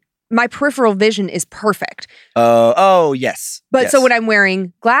 my peripheral vision is perfect. Oh, yes. But so when I'm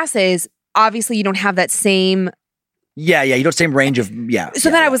wearing glasses, obviously you don't have that same. Yeah. You don't same range of, So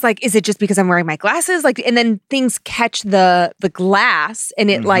then I was like, is it just because I'm wearing my glasses? Like, and then things catch the glass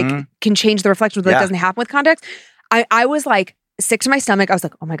and it like can change the reflection, but it doesn't happen with contacts. I was like sick to my stomach. I was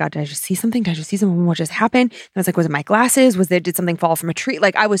like, oh my God, did I just see something? What just happened? And I was like, was it my glasses? Did something fall from a tree?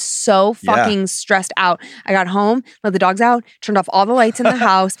 Like I was so fucking stressed out. I got home, let the dogs out, turned off all the lights in the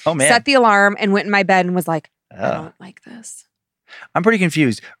house, set the alarm, and went in my bed and was like, I don't like this. I'm pretty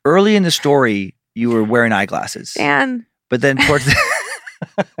confused. Early in the story, you were wearing eyeglasses. And but then towards the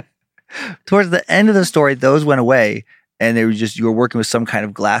end of the story, those went away and they were you were working with some kind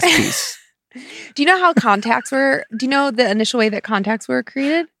of glass piece. Do you know how contacts were? Do you know the initial way that contacts were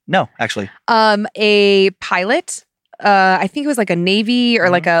created? No, actually. A pilot, I think it was like a Navy or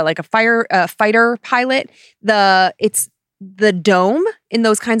like a fighter pilot. It's the dome in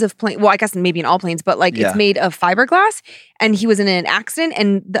those kinds of planes. Well, I guess maybe in all planes, but like it's made of fiberglass. And he was in an accident,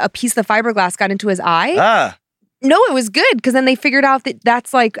 and a piece of the fiberglass got into his eye. No, it was good because then they figured out that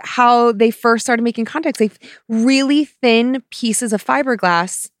that's like how they first started making contacts. They really thin pieces of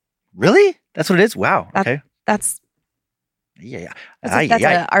fiberglass. Really? That's what it is? Wow. Okay. That's yeah. That's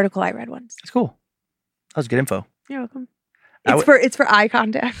an article I read once. That's cool. That was good info. You're welcome. It's for eye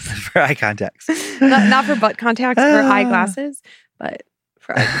contacts. For eye contacts. not for butt contacts or eyeglasses, but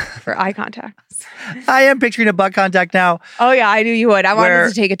for eye contacts. I am picturing a butt contact now. Oh yeah, I knew you would. I wanted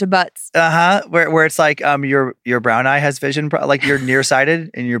to take it to butts. Where it's like your brown eye has vision, like you're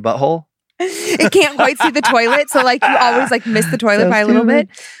nearsighted in your butthole. It can't quite see the toilet, so like you always like miss the toilet by a little bit.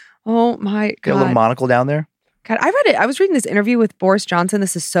 Oh my God. Get a little monocle down there. God, I read it. I was reading this interview with Boris Johnson.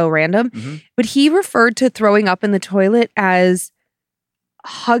 This is so random. Mm-hmm. But he referred to throwing up in the toilet as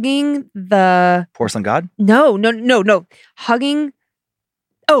hugging the... Porcelain God? No. Hugging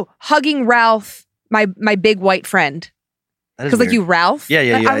Ralph, my big white friend. Because like you Ralph?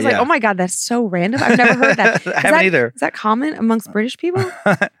 Yeah. I was like, oh my God, that's so random. I've never heard that. I haven't either. Is that common amongst British people?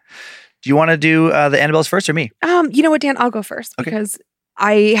 Do you want to do the Annabelles first or me? You know what, Dan? I'll go first because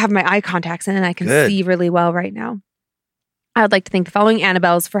I have my eye contacts in and I can see really well right now. I would like to thank the following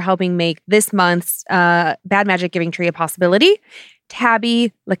Annabelles for helping make this month's Bad Magic Giving Tree a possibility.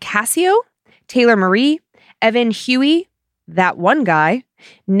 Tabby Lacasio, Taylor Marie, Evan Huey, that one guy,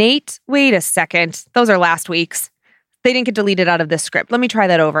 Nate, wait a second. Those are last week's. They didn't get deleted out of this script. Let me try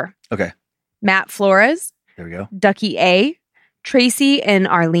that over. Okay. Matt Flores. There we go. Ducky A. Tracy and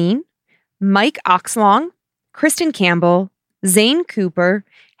Arlene. Mike Oxlong. Kristen Campbell. Zane Cooper.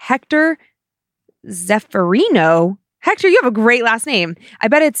 Hector Zeffirino. Hector, you have a great last name. I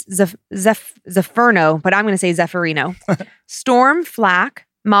bet it's Zeffirno, but I'm going to say Zeffirino. Storm Flack.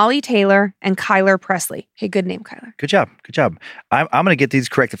 Molly Taylor and Kyler Presley. Hey, good name, Kyler. Good job. I'm going to get these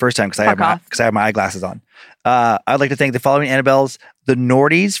correct the first time because I have my eyeglasses on. I'd like to thank the following Annabelles: the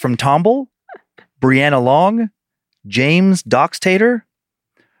Nordies from Tomble, Brianna Long, James Doxtater,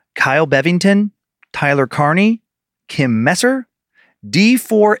 Kyle Bevington, Tyler Carney, Kim Messer,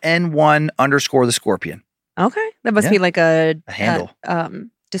 D4N1 _ the Scorpion. Okay, that must be like a handle,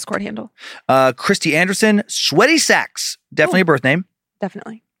 Discord handle. Christy Anderson, Sweaty Sacks, definitely a birth name.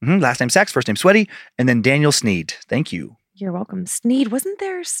 Definitely. Mm-hmm. Last name Sacks, first name Sweaty, and then Daniel Sneed. Thank you. You're welcome. Sneed, wasn't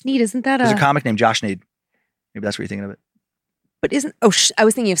there Sneed? Isn't that There's a comic named Josh Sneed. Maybe that's what you're thinking of it. But isn't? I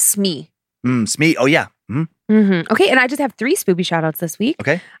was thinking of Smee. Smee. Oh yeah. Mm-hmm. Mm-hmm. Okay, and I just have 3 spoopy shout outs this week.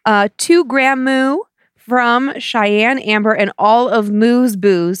 Okay. 2 Graham Moo from Cheyenne, Amber, and all of Moo's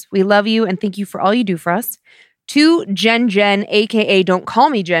Booze. We love you and thank you for all you do for us. 2 Jen, aka Don't Call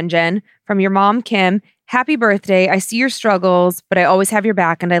Me Jen, from your mom Kim. Happy birthday. I see your struggles, but I always have your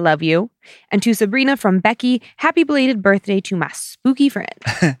back and I love you. And to Sabrina from Becky, happy belated birthday to my spooky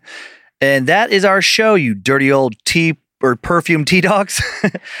friend. And that is our show, you dirty old tea or perfume tea dogs.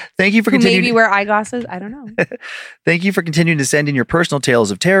 Thank you for continuing. Maybe wear eyeglasses. I don't know. Thank you for continuing to send in your personal tales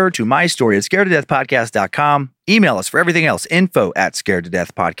of terror to mystory@scaredtodeathpodcast.com. Email us for everything else,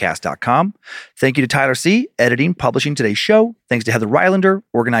 info@scaredtodeathpodcast.com. Thank you to Tyler C., editing, publishing today's show. Thanks to Heather Rylander,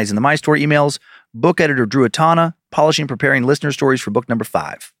 organizing the My Story emails. Book editor Drew Atana, polishing and preparing listener stories for book number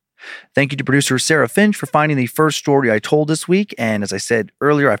 5. Thank you to producer Sarah Finch for finding the first story I told this week. And as I said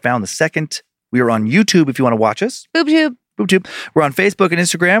earlier, I found the second. We are on YouTube if you want to watch us. BoobTube. We're on Facebook and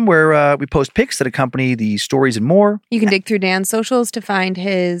Instagram where we post pics that accompany the stories and more. You can dig through Dan's socials to find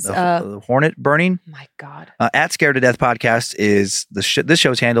his... the hornet burning. My God. At Scared to Death Podcast is this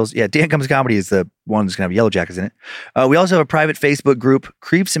show's handles. Yeah, Dan Comes Comedy is the one that's going to have Yellow Jackets in it. We also have a private Facebook group,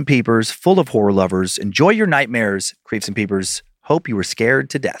 Creeps and Peepers, full of horror lovers. Enjoy your nightmares, Creeps and Peepers. Hope you were scared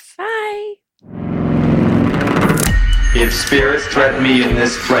to death. Bye. If spirits threaten me in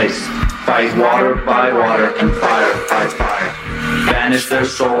this place, fight water by water and fire by fire. Banish their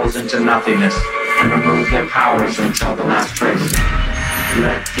souls into nothingness and remove their powers until the last trace.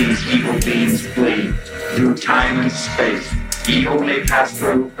 Let these evil beings flee through time and space. Evil may pass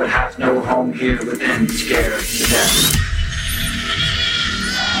through, but hath no home here within, scared to death.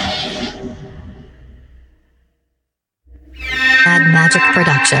 Bad Magic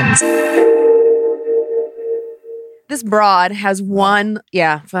Productions. This broad has one...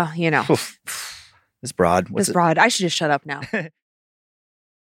 Yeah, well, you know. This broad. This broad. I should just shut up now.